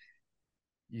ejections,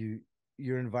 you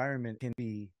your environment can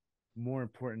be more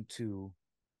important to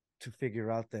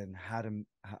figure out then how to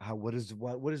how what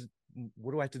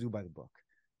do I have to do by the book,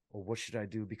 or what should I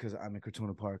do because I'm in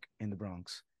Cortona Park in the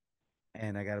Bronx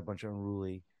and I got a bunch of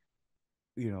unruly,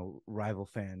 rival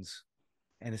fans,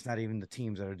 and it's not even the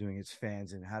teams that are doing it, it's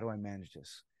fans, and how do I manage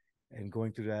this? And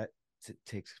going through that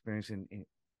takes experience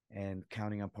and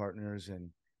counting on partners, and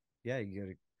yeah, you got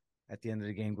to at the end of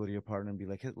the game go to your partner and be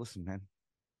like, hey, listen, man,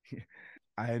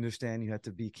 I understand you have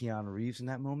to be Keanu Reeves in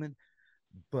that moment,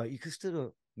 but you could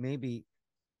still maybe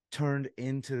turned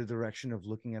into the direction of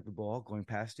looking at the ball going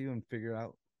past you and figure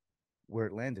out where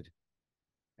it landed.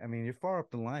 I mean, you're far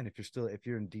up the line if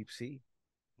you're in deep sea,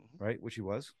 Mm-hmm. right? Which he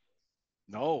was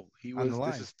No, he on the was. This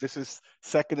line. is this is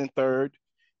second and third.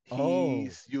 Oh,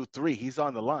 He's U3. He's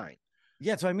on the line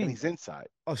yeah. So I and mean, he's inside.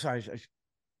 oh, sorry.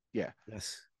 Yeah,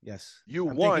 Yes, yes. you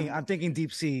I'm thinking. won. I'm thinking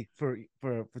deep sea for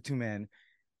two men,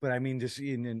 but I mean just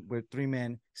with three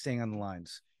men staying on the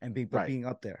lines and Right. being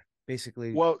up there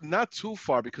basically Well, not too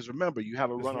far because remember you have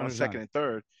a just run on runners second on. and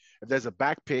third. if there's a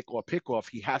back pick or pickoff,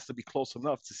 he has to be close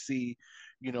enough to see,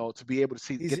 to be able to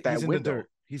see He's get that he's in the window. dirt.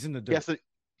 He's in the He has dirt. to,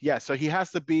 yeah. So he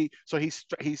has to be. So he's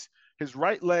his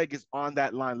right leg is on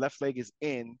that line, left leg is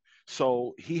in.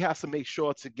 So he has to make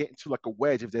sure to get into like a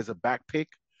wedge if there's a back pick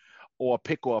or a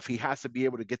pickoff. He has to be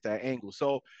able to get that angle.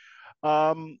 So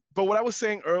but what I was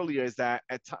saying earlier is that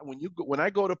when I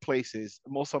go to places,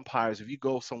 most umpires, if you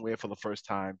go somewhere for the first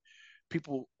time,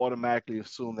 people automatically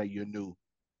assume that you're new,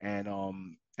 and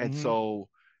Mm-hmm. so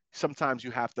sometimes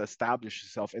you have to establish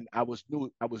yourself. And I was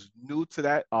new to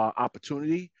that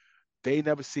opportunity. They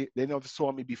never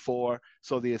saw me before,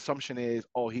 so the assumption is,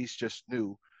 oh, he's just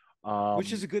new.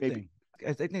 Which is a good Maybe thing.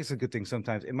 I think it's a good thing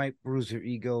sometimes. It might bruise your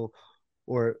ego,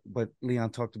 but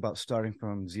Leon talked about starting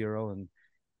from zero and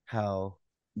how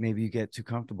maybe you get too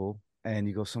comfortable and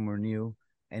you go somewhere new.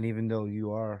 And even though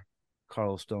you are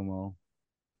Carlos Domo,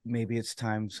 maybe it's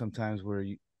time sometimes where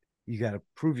you got to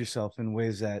prove yourself in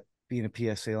ways that being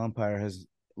a PSA umpire has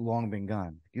long been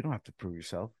gone. You don't have to prove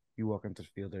yourself. You walk into the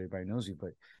field, everybody knows you,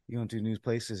 but you go into new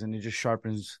places and it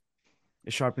sharpens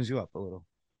you up a little.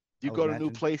 you I would go to new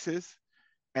imagine. places,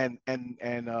 and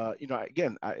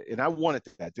again, I wanted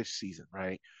that this season,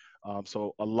 right?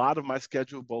 So a lot of my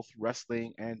schedule, both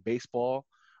wrestling and baseball,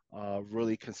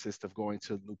 really consists of going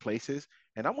to new places,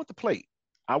 and I want to play.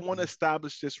 I want to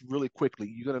establish this really quickly.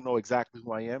 You're gonna know exactly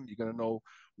who I am. You're gonna know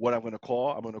what I'm gonna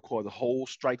call. I'm gonna call the whole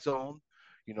strike zone.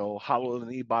 Hollow in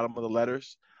the knee, bottom of the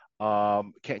letters.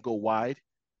 Can't go wide.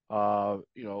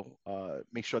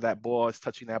 Make sure that ball is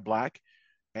touching that black,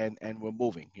 and we're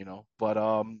moving. But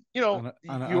On a on a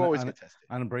you on a, always on a, get tested.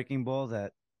 on a breaking ball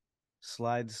that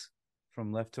slides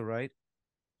from left to right.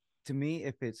 To me,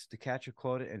 if it's the catcher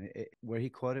caught it and where he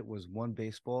caught it was one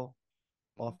baseball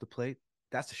Mhm. off the plate,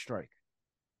 that's a strike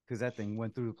because that thing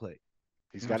went through the plate.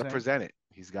 He's You know got what to I'm saying? present it.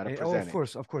 He's got to Oh, present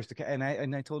it. of course. And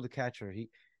I told the catcher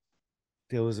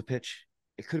there was a pitch.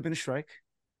 It could have been a strike.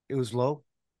 It was low,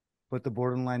 but the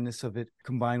borderlineness of it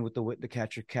combined with the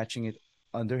catcher catching it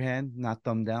underhand, not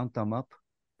thumb down, thumb up.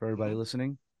 For everybody Hmm.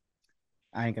 listening,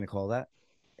 I ain't gonna call that.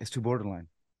 It's too borderline.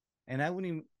 And I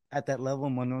wouldn't even at that level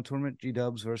in one no tournament, G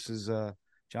Dubs versus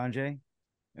John Jay.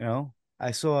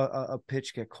 I saw a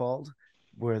pitch get called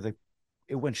where the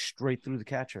it went straight through the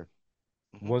catcher.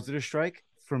 Hmm. Was it a strike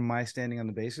from my standing on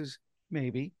the bases?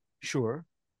 Maybe, sure.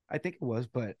 I think it was,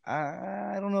 but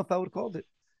I don't know if I would have called it.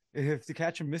 If the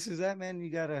catcher misses that, man, you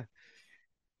gotta.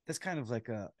 That's kind of like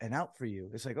an out for you.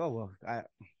 It's like, oh well,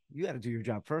 you got to do your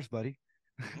job first, buddy.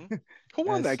 Hmm. Who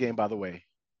won that As game, by the way?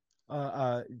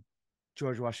 uh,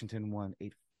 George Washington won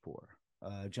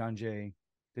 8-4. John Jay,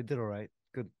 they did all right.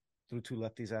 Good, threw two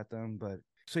lefties at them, but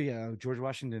so yeah, George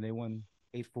Washington they won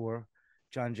 8-4.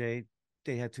 John Jay,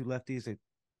 they had two lefties.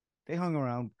 They hung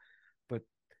around, but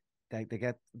they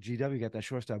got GW got that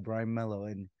shortstop Brian Mello,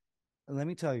 and let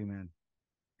me tell you, man,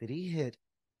 did he hit?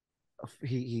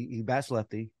 He bats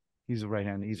lefty. He's a right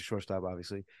hand. He's a shortstop,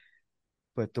 obviously,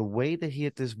 but the way that he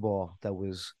hit this ball that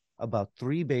was about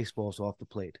three baseballs off the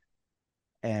plate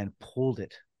and pulled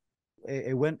it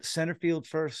went center field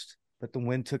first, but the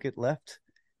wind took it left.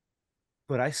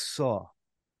 But I saw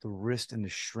the wrist and the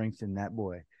strength in that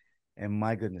boy. And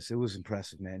my goodness, it was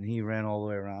impressive, man. He ran all the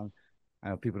way around. I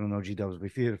know people don't know G Dubs, but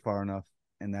if he hit it far enough,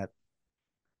 and that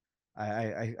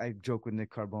I joke with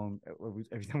Nick Carbone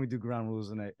every time we do ground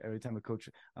rules, and every time I coach,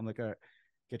 I'm like, all right,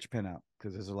 get your pen out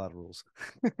because there's a lot of rules.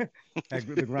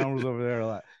 The ground rules over there are a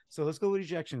lot. So let's go with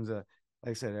ejections. Like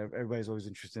I said, everybody's always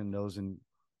interested in those, and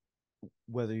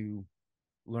whether you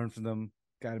learn from them,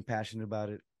 got passionate about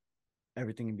it,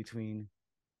 everything in between.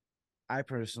 I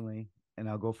personally, and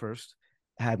I'll go first,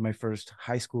 had my first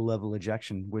high school level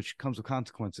ejection, which comes with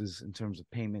consequences in terms of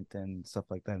payment and stuff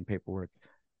like that and paperwork.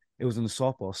 It was on the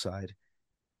softball side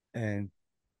and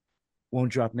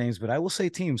won't drop names, but I will say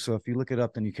teams. So if you look it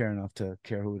up, then you care enough to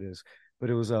care who it is.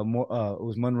 But it was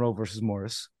Monroe versus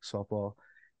Morris softball,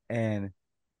 and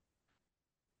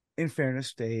in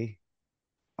fairness, they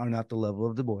are not the level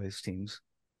of the boys teams.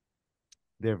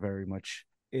 They're very much.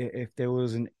 If there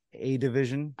was an A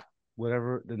division,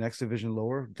 whatever the next division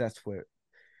lower, that's where.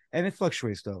 And it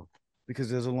fluctuates though, because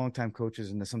there's a long time coaches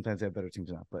and sometimes they have better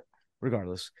teams now. But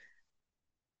regardless,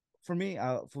 for me,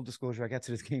 full disclosure, I got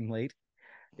to this game late.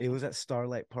 It Hmm. was at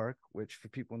Starlight Park, which for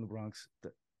people in the Bronx,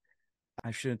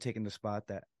 I should have taken the spot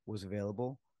that was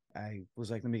available. I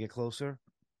was like, let me get closer,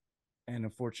 and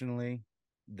unfortunately,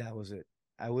 that was it.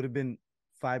 I would have been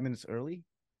 5 minutes early,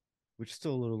 which is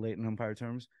still a little late in umpire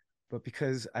terms, but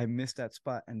because I missed that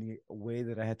spot and the way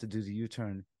that I had to do the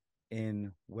U-turn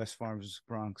in West Farms,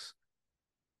 Bronx,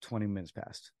 20 minutes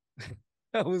passed.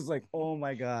 I was like, Hmm. oh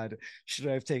my God, should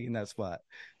I have taken that spot?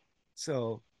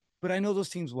 So But I know those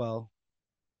teams well.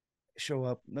 Show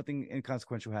up, nothing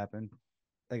inconsequential happen.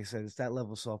 Like I said, it's that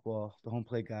level of softball. The home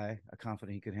plate guy, I'm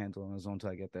confident he could handle on his own until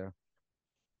I get there.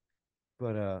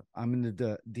 But I'm in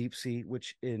the deep sea,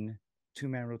 which in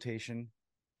 2-man rotation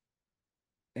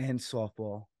and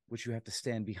softball, which you have to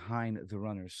stand behind the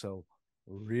runners. So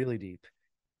really deep.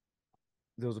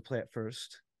 There was a play at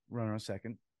first, runner on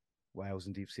second, while I was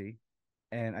in deep sea.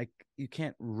 And I you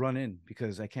can't run in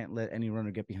because I can't let any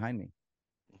runner get behind me.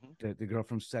 Hmm. The girl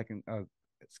from second,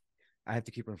 I have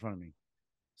to keep her in front of me.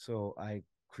 So I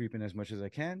creep in as much as I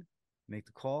can, make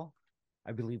the call.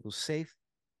 I believe it was safe.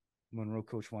 Monroe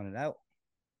coach wanted out.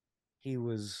 He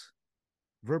was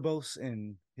verbose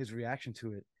in his reaction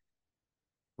to it,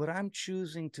 but I'm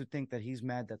choosing to think that he's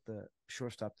mad that the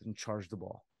shortstop didn't charge the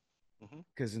ball. Hmm.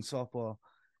 Because in softball,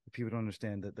 people don't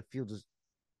understand that the field's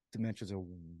dimensions are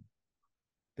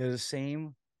they're the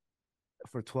same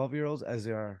for 12-year-olds as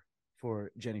they are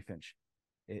for Jenny Finch.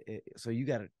 So you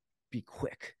got to be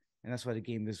quick, and that's why the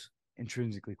game is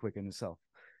intrinsically quick in itself.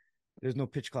 There's no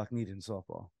pitch clock needed in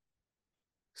softball.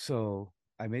 So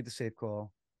I made the safe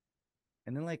call,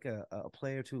 and then like a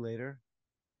play or two later,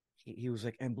 he was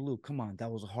like, "And Blue, come on,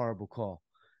 that was a horrible call,"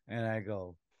 and I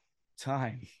go,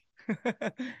 "Time,"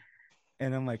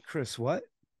 and I'm like, "Chris, what?"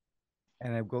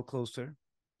 And I go closer,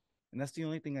 and that's the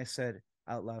only thing I said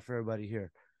out loud for everybody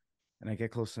here. And I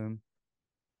get close to him,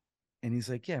 and he's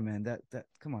like, "Yeah, man, that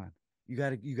come on, you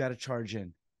gotta charge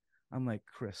in." I'm like,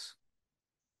 "Chris,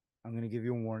 I'm gonna give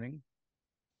you a warning.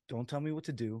 Don't tell me what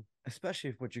to do,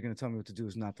 especially if what you're gonna tell me what to do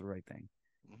is not the right thing."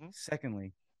 Hmm.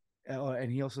 Secondly,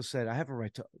 and he also said, "I have a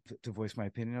right to voice my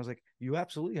opinion." I was like, "You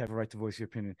absolutely have a right to voice your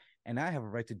opinion, and I have a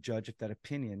right to judge if that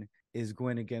opinion is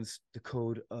going against the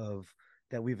code of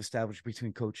that we've established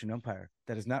between coach and umpire.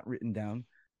 That is not written down.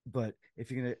 But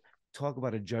if you're going to talk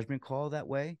about a judgment call that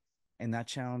way and not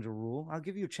challenge a rule, I'll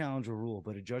give you a challenge a rule,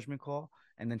 but a judgment call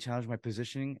and then challenge my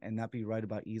positioning and not be right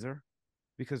about either,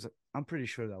 because I'm pretty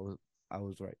sure that was I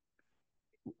was right.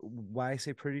 Why I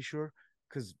say pretty sure?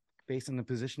 Because based on the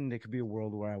position, there could be a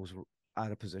world where I was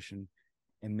out of position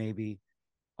and maybe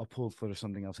a pulled foot or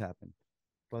something else happened.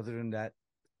 But other than that,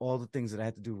 all the things that I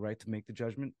had to do right to make the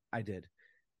judgment, I did.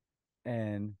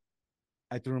 And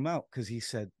I threw him out because he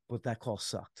said, "But that call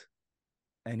sucked."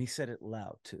 And he said it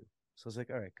loud too. So I was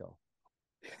like, "All right, go."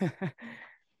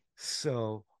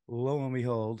 So lo and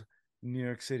behold, New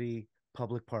York City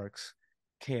public parks,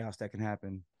 chaos that can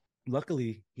happen.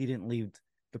 Luckily, he didn't leave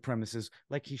the premises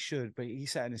like he should, but he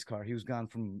sat in his car. He was gone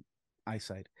from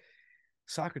eyesight.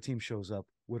 Soccer team shows up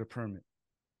with a permit.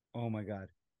 Oh my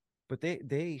god! But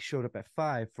they showed up at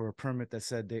 5 for a permit that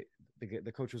said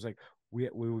the coach was like, we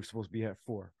were supposed to be at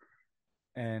 4.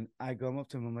 And I go up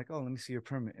to him. I'm like, "Oh, let me see your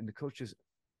permit." And the coach is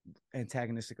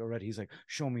antagonistic already. He's like,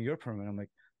 "Show me your permit." I'm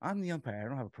like, "I'm the umpire. I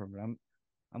don't have a permit."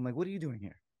 I'm like, "What are you doing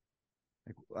here?"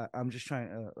 Like, I'm just trying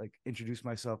to like introduce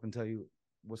myself and tell you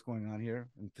what's going on here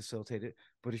and facilitate it.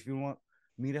 But if you want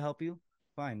me to help you,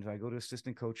 fine. So I go to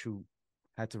assistant coach who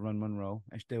had to run Monroe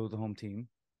and stay with the home team.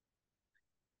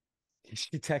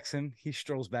 She texts him. He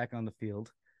strolls back on the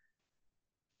field.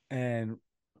 And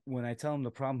when I tell him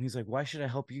the problem, he's like, "Why should I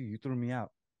help you? You threw me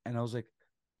out." And I was like,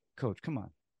 "Coach, come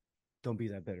on. Don't be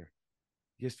that bitter.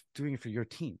 You're just doing it for your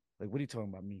team. Like, what are you talking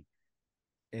about me?"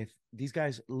 If these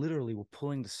guys literally were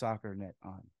pulling the soccer net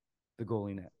on the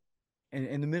goalie net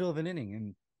in the middle of an inning,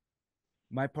 and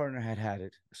my partner had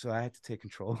it, so I had to take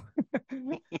control.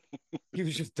 He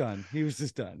was just done. He was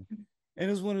just done. And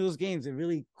it was one of those games that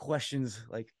really questions,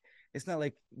 like, it's not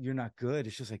like you're not good.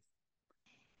 It's just like,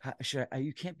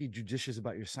 you can't be judicious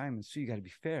about your assignments. So you got to be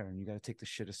fair and you got to take the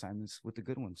shit assignments with the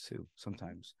good ones too Hmm.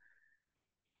 sometimes.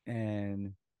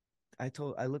 And I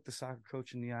looked the soccer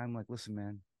coach in the eye. I'm like, "Listen,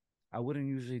 man, I wouldn't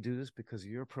usually do this because of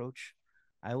your approach.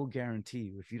 I will guarantee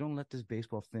you, if you don't let this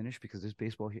baseball finish, because this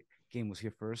game was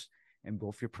here first, and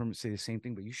both your permits say the same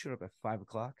thing, but you showed up at 5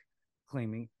 o'clock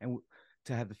claiming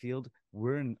to have the field.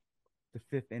 We're in the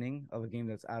fifth inning of a game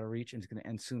that's out of reach and it's going to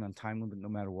end soon on time limit, no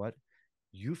matter what.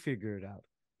 You figure it out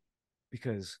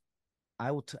because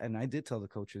and I did tell the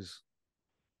coaches,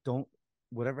 don't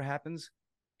whatever happens,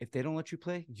 if they don't let you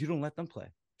play, you don't let them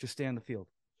play. Just stay on the field."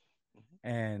 Hmm.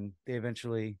 And they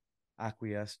eventually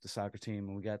acquiesced the soccer team,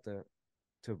 and we got to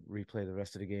replay the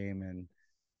rest of the game. And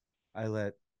I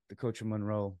let the coach of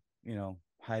Monroe,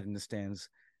 hide in the stands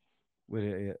with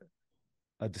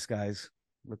a disguise,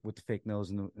 with the fake nose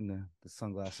and the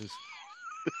sunglasses.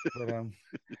 But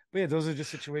but yeah, those are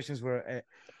just situations where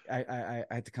I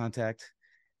had to contact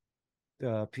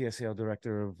the PSAL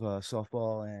director of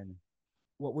softball, and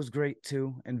what was great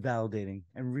too and validating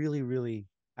and really, really,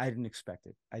 I didn't expect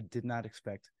it. I did not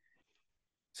expect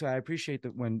So I appreciate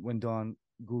that when Don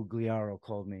Gugliaro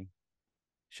called me.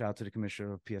 Shout out to the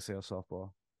commissioner of PSAL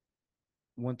softball.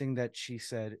 One thing that she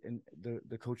said in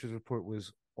the coach's report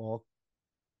was all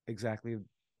exactly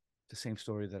the same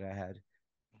story that I had,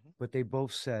 Mm-hmm. but they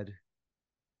both said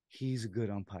he's a good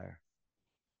umpire,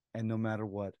 and no matter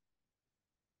what,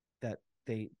 that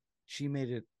they she made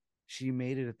it she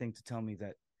made it a thing to tell me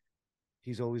that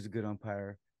he's always a good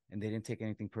umpire, and they didn't take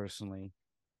anything personally,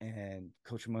 and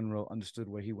Coach Monroe understood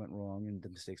where he went wrong and the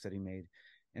mistakes that he made,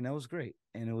 and that was great.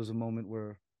 And it was a moment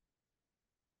where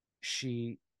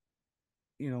she,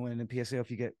 in the PSA, if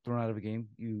you get thrown out of a game,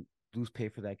 you lose pay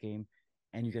for that game,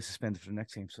 and you get suspended for the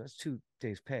next game. So that's 2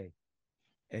 days pay.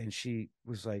 And she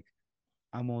was like,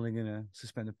 "I'm only gonna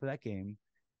suspend him for that game,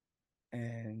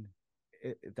 and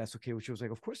if that's okay with you." I was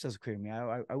like, "Of course that's okay with me.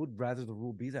 I would rather the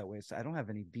rule be that way. So I don't have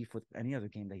any beef with any other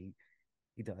game that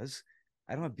he does.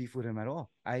 I don't have beef with him at all.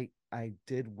 I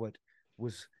did what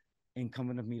was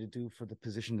incumbent of me to do for the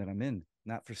position that I'm in,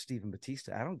 not for Steven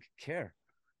Batista. I don't care.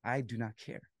 I do not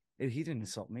care. He didn't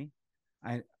insult me.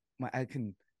 I my I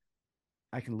can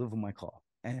live with my call,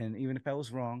 and even if I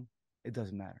was wrong, it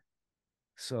doesn't matter.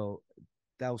 So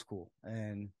that was cool,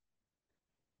 and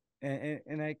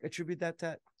I attribute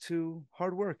that to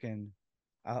hard work, and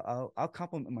I'll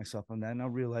compliment myself on that, and I'll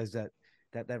realize that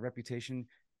reputation,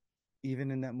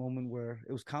 even in that moment where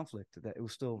it was conflict, that it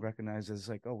was still recognized as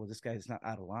like, oh well, this guy is not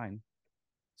out of line.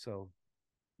 So,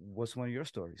 what's one of your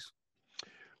stories?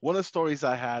 One of the stories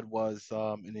I had was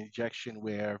an ejection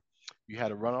where you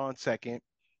had a runner on second,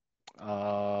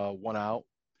 one out,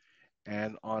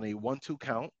 and on a 1-2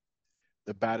 count,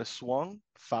 the batter swung,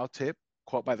 foul tip,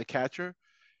 caught by the catcher.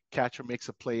 Catcher makes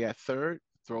a play at third,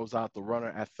 throws out the runner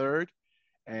at third,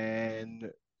 and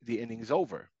the inning's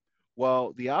over.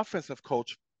 Well, the offensive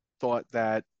coach thought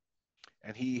that,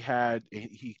 and he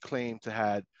claimed to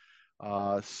had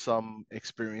some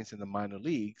experience in the minor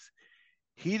leagues.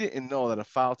 He didn't know that a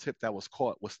foul tip that was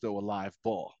caught was still a live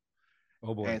ball.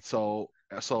 Oh boy. And so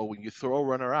when you throw a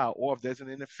runner out, or if there's an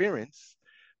interference,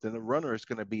 then the runner is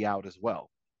going to be out as well.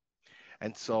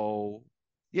 And so,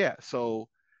 yeah, so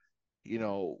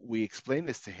we explained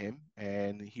this to him,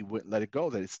 and he wouldn't let it go.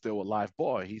 That it's still a live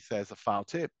ball. He says a foul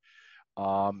tip.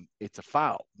 It's a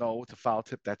foul. No, it's a foul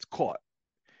tip that's caught.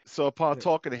 So upon Yeah.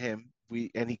 talking to him, he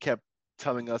kept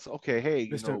telling us, okay, hey,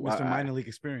 Mr. Minor League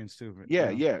experience too, but, yeah,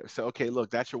 yeah. So okay, look,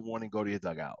 that's your warning. Go to your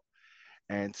dugout.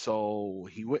 And so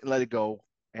he wouldn't let it go.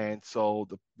 And so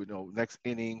the next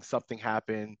inning something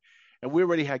happened, and we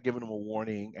already had given him a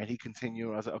warning, and he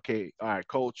continued. I was like, okay, all right,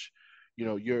 coach,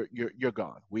 you're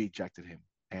gone. We ejected him,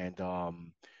 and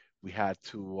we had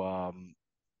to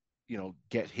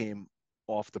get him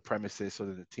off the premises so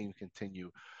that the team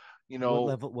continue. what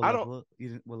level? What I don't. level? You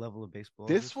didn't, what level of baseball is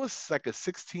This this? was like a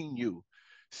 16U,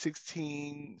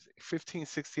 16, 15,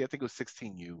 16. I think it was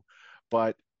 16U.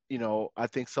 But, I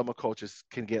think summer coaches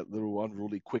can get a little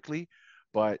unruly quickly.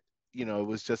 But, it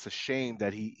was just a shame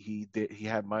that he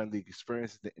had minor league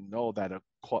experience and didn't know that a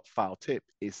caught foul tip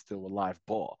is still a live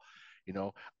ball. You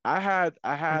know, I had For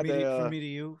a me to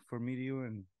you,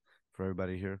 and for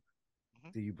everybody here,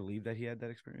 mhm. do you believe that he had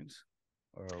that experience,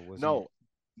 or was he? No,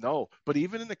 no. But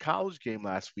even in the college game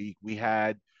last week, we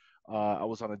had I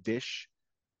was on a dish,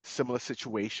 similar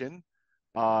situation,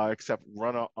 except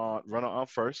runner on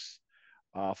first,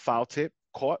 foul tip,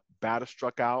 caught, batter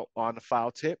struck out on the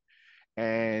foul tip,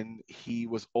 and he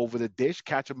was over the dish.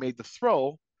 Catcher made the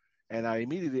throw, and I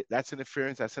immediately that's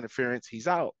interference. That's interference. He's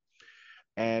out.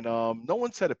 And no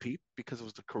one said a peep because it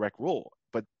was the correct rule.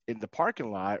 But in the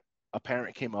parking lot, a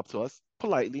parent came up to us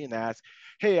politely and asked,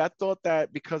 "Hey, I thought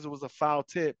that because it was a foul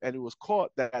tip and it was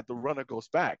caught that the runner goes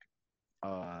back."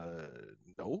 Uh,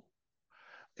 no,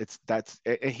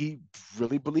 and he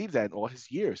really believed that in all his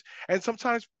years. And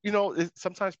sometimes,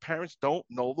 sometimes parents don't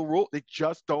know the rule. They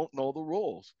just don't know the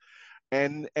rules,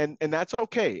 and that's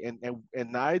okay.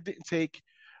 And I didn't take.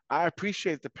 I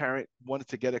appreciate the parent wanted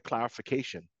to get a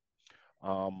clarification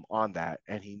on that,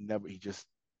 and he just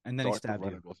And then he thought the stabbed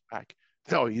runner you. goes back.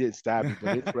 No, he didn't stab me,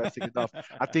 but interesting enough,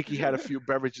 I think he had a few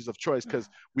beverages of choice because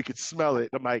we could smell it.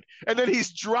 I'm like, and then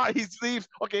he's dry. He leaves.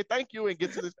 Okay, thank you, and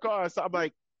gets in his car. So I'm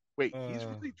like, wait, he's uh,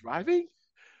 really driving?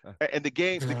 And the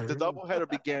oh doubleheader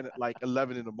began at like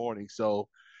 11 in the morning. So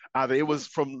either it was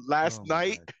from last my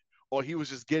night god. or he was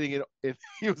just getting it.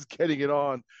 He was getting it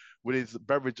on with his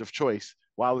beverage of choice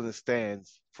while in the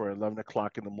stands for 11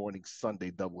 o'clock in the morning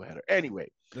Sunday doubleheader. Anyway,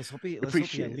 Let's hope he at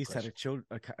appreciate the least had question.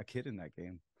 a kid in that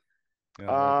game. Or is he just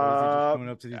Uh, showing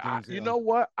up to these games? you know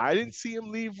what? I didn't see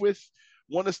him leave with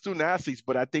one of the student athletes,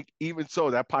 but I think even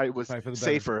so, that probably was Probably for the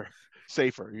better.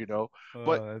 safer.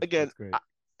 But That's again, great.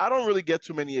 I don't really get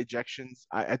too many ejections.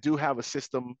 I do have a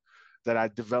system that I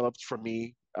developed for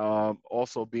me.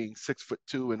 Also being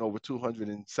 6'2" and over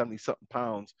 270 something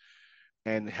pounds,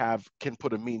 and have can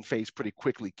put a mean face pretty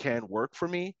quickly can work for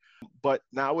me. But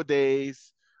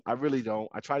nowadays, I really don't.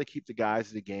 I try to keep the guys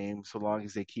in the game so long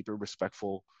as they keep it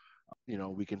respectful.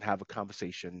 We can have a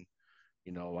conversation.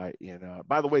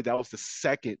 By the way, that was the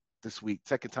second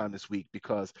time this week,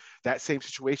 because that same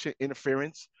situation,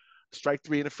 interference, strike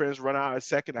three interference, run out a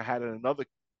second. I had another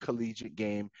collegiate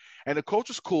game, and the coach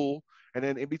was cool. And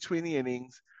then in between the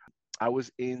innings, I was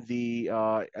in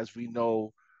as we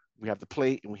know, we have the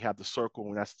plate and we have the circle,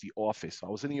 and that's the office. So I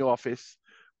was in the office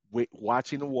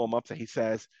watching the warm ups, and he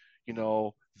says,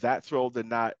 that throw did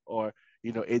not, or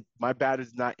my batter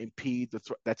does not impede the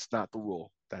throw. That's not the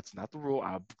rule. That's not the rule.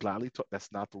 I'll gladly talk.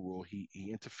 That's not the rule. He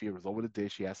interfered, was over the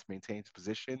dish. He has to maintain his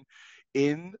position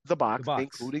in the The box, box.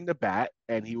 including the bat,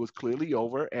 and he was clearly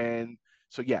over. And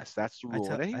so yes, that's the I rule. And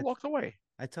tell then he I walked away.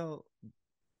 I tell,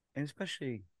 and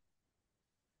especially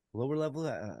lower level,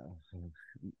 a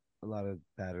lot of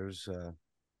batters,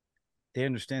 they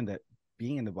understand that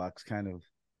being in the box kind of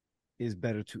is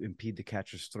better to impede the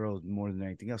catcher's throw more than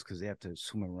anything else, because they have to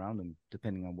swim around them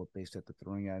depending on what base that they're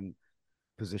throwing at, and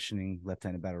positioning,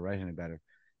 left-handed batter, right-handed batter.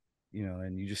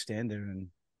 And you just stand there, and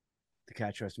the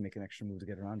catcher has to make an extra move to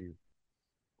get around you,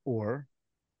 or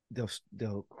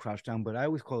they'll crouch down. But I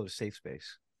always call it a safe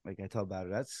space. Like I tell batter,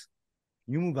 that's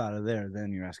you move out of there,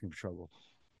 then you're asking for trouble,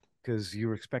 because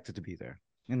you're expected to be there,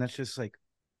 and that's just like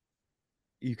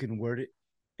you can word it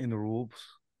in the rules,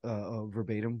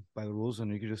 verbatim by the rules,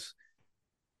 and you can just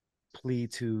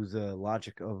plead to the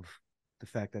logic of the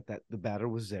fact that the batter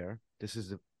was there. This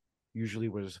is usually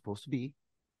where they're supposed to be,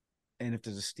 and if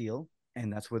there's a steal,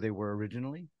 and that's where they were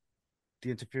originally,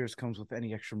 the interference comes with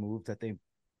any extra move that they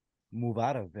move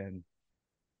out of.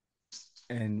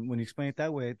 And when you explain it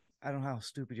that way, I don't know how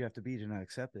stupid you have to be to not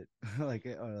accept it. Like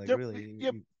Yep, really,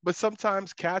 yep. But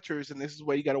sometimes catchers, and this is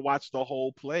where you got to watch the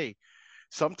whole play.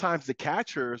 Sometimes the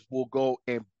catchers will go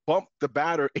and bump the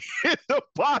batter in the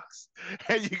box,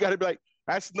 and you got to be like,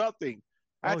 "That's nothing.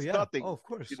 oh That's yeah, oh nothing." of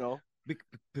You course, know. Be-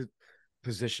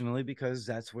 positionally, because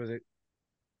that's where they.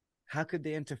 How could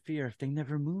they interfere if they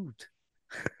never moved?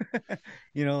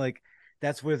 Like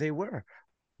that's where they were.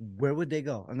 Where would they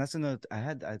go? And that's another. I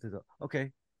had to go.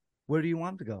 Okay, where do you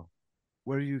want them to go?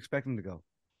 Where do you expect them to go?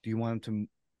 Do you want them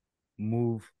to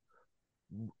move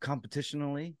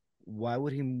competitionally? Why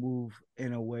would he move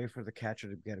in a way for the catcher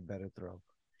to get a better throw?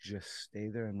 Just stay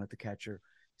there and let the catcher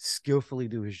skillfully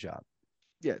do his job.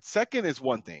 Yeah, second is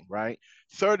one thing, right?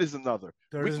 Third is another.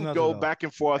 Third We is can another go though, back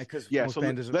and forth. because Yeah, most so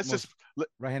banders, let's just most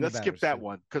right-handed let's skip batters that too.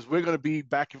 one because we're going to be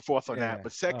back and forth on Yeah, that. yeah.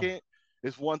 But Oh, second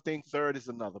is one thing, third is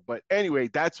another. But anyway,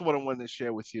 that's what I wanted to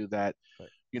share with you, that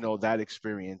but that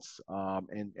experience,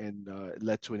 and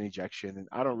led to an ejection. And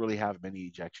I don't really have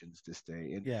many ejections this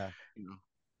day. And yeah, you know,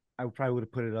 I probably would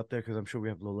have put it up there because I'm sure we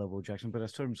have low-level ejections, but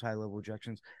as terms high-level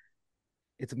ejections,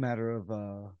 it's a matter of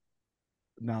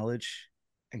knowledge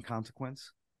and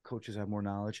consequence. Coaches have more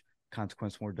knowledge,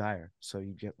 consequence more dire, so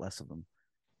you get less of them.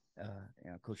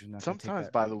 Coaches are not going to take sometimes,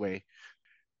 that. by the way,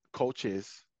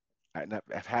 coaches, and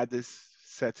I've had this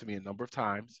said to me a number of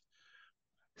times,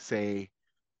 say,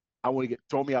 I want to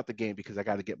throw me out the game because I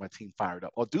got to get my team fired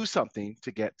up, or do something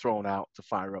to get thrown out to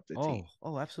fire up the team.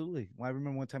 Oh, absolutely. Well, I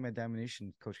remember one time at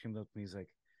Domination, coach came up to me. He's like,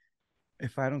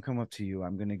 "If I don't come up to you,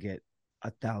 I'm gonna get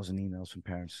 1,000 emails from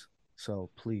parents.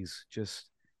 So please, just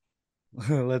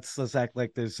let's act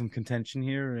like there's some contention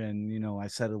here, and I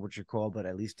settled what your call, but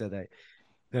at least that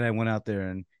I went out there,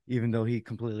 and even though he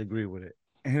completely agreed with it,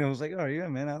 and I was like, oh yeah,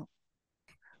 man,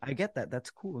 I get that. That's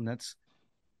cool, and that's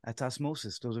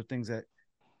osmosis. Those are things that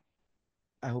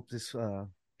I hope this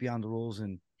beyond the rules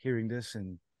and hearing this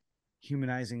and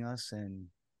humanizing us and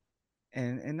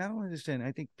not only understand.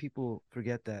 I think people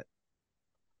forget that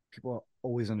people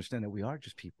always understand that we are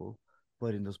just people,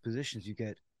 but in those positions,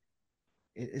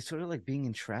 it's sort of like being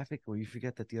in traffic where you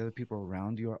forget that the other people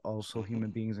around you are also Mm-hmm,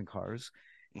 human beings in cars,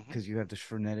 mm-hmm, because you have this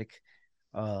frenetic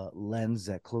lens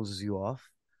that closes you off.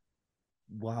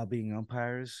 While being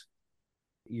umpires,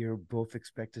 you're both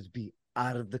expected to be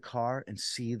out of the car and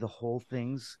see the whole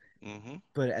things, mm-hmm.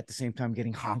 but at the same time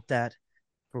getting honked at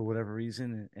for whatever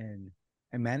reason, and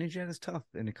managing that is tough,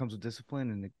 and it comes with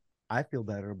discipline, and I feel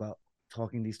better about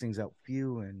talking these things out with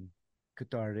you, and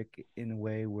cathartic in a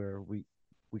way where we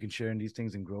can share in these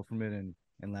things and grow from it,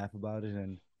 and laugh about it,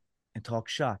 and talk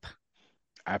shop,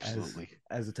 as Absolutely.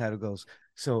 as the title goes.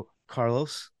 So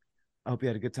Carlos, I hope you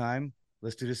had a good time.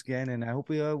 Let's do this again, and I hope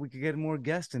we could get more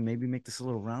guests and maybe make this a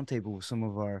little roundtable with some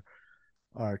of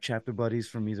our chapter buddies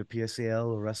from either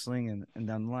PSAL or wrestling, and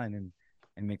down the line. And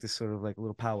and make this sort of like a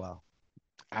little powwow.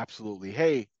 Absolutely.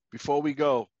 Hey, before we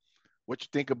go, what you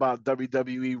think about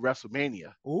WWE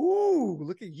WrestleMania? Ooh,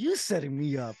 look at you setting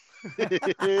me up.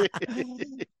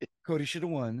 Cody should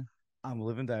have won. I'm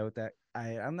live and die with that.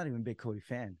 I'm not even a big Cody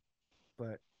fan,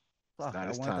 but It's fuck, not I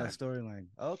his want that time. storyline.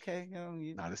 Okay,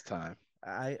 Not his time.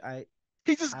 I, I,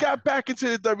 He just I got back into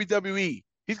the WWE.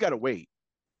 He's got to wait.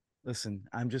 listen.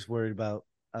 I'm just worried about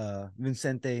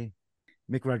Vincente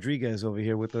Mick Rodriguez over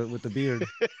here with the beard,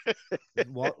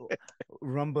 wa-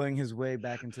 rumbling his way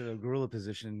back into the gorilla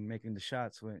position, making the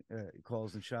shots when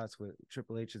calls and shots. With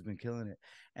Triple H has been killing it,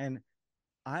 and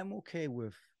I'm okay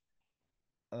with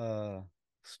uh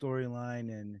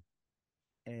storyline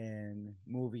and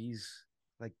movies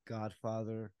like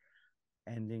Godfather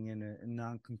ending in a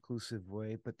non-conclusive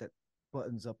way, but that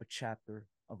buttons up a chapter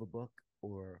of a book.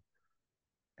 Or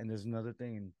and there's another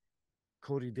thing, and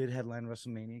Cody did headline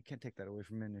WrestleMania. You can't take that away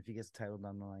from him. If he gets the title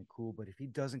down the line, cool. But if he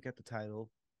doesn't get the title,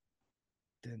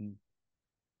 then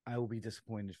I will be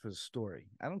disappointed for the story.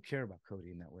 I don't care about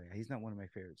Cody in that way. He's not one of my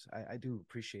favorites. I do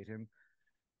appreciate him.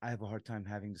 I have a hard time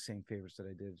having the same favorites that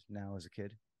I did now as a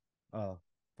kid.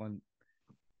 Fun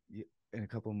in a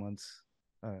couple of months.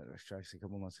 Should I say a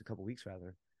couple of months? A couple of weeks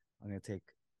rather. I'm gonna take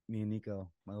me and Nico,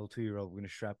 my little 2-year-old. We're gonna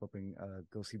strap up and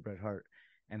go see Bret Hart.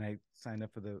 And I signed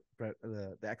up for the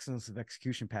Excellence of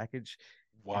Execution package,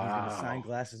 and he's gonna sign Wow.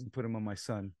 glasses and put them on my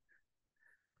son.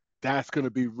 That's going to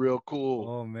be real cool.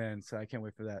 Oh man, so I can't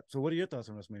wait for that. So, what are your thoughts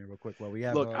on WrestleMania, real quick? Well, we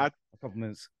have Look, a couple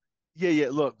minutes. yeah.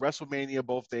 Look, WrestleMania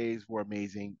both days were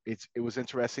amazing. It was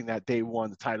interesting that day one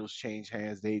the titles changed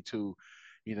hands. Day two,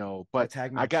 That but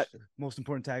tag I got match, most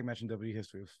important tag match in WWE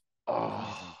history, was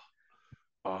oh,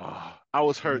 amazing. I was It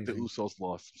was hurt the amazing. Usos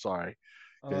lost. I'm sorry,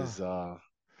 Oh, because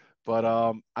but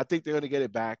I think they're gonna get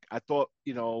it back. I thought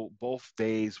both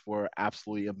days were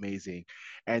absolutely amazing,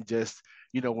 and just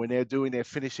when they're doing their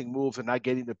finishing moves and not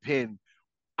getting the pin.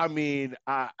 I mean,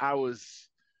 I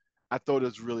thought it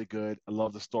was really good. I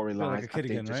love the feel like storylines. a I kid think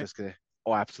again, it's right? just gonna.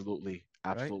 Oh, absolutely,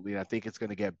 Right? absolutely. And I think it's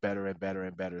gonna get better and better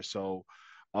and better. So,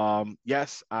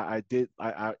 yes, I did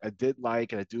like,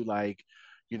 and I do like,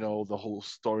 the whole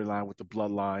storyline with the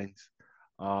bloodlines,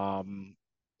 um,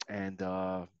 and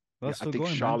Well, it's I still think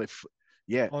going, man.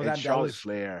 Yeah, Oh, and that Charlotte was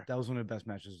Flair, one of the best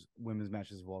matches, women's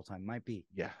matches of all time. Might be.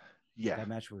 yeah, yeah. That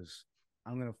match was.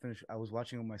 I'm gonna finish. I was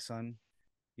watching with my son.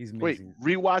 He's Wait, amazing.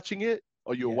 rewatching it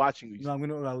or you're Yeah. watching? No, I'm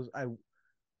gonna.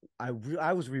 I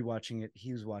was rewatching it.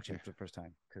 He was watching Okay, it for the first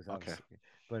time because okay, obviously,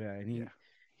 but and yeah,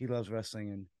 he loves wrestling,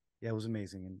 and yeah, it was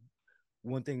amazing. And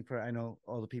one thing for I know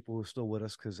all the people who are still with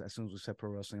us, because as soon as we said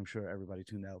pro wrestling, I'm sure everybody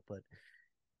tuned out. But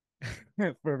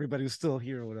for everybody who's still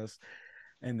here with us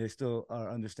and they still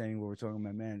are understanding what we're talking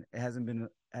about, man, it hasn't been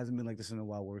like this in a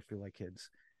while where we feel like kids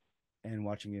and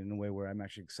watching it in a way where I'm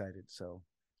actually excited. So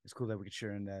it's cool that we could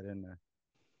share in that. And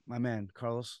my man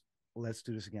Carlos, let's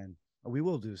do this again. We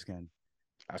will do this again.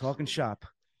 Talking absolutely. shop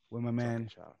with my Talking man,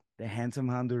 shop. the handsome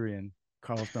Honduran,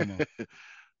 Carlos Domo.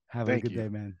 Have a Thank good you. day,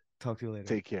 man. Talk to you later.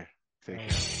 Take care. All Take care.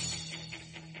 right.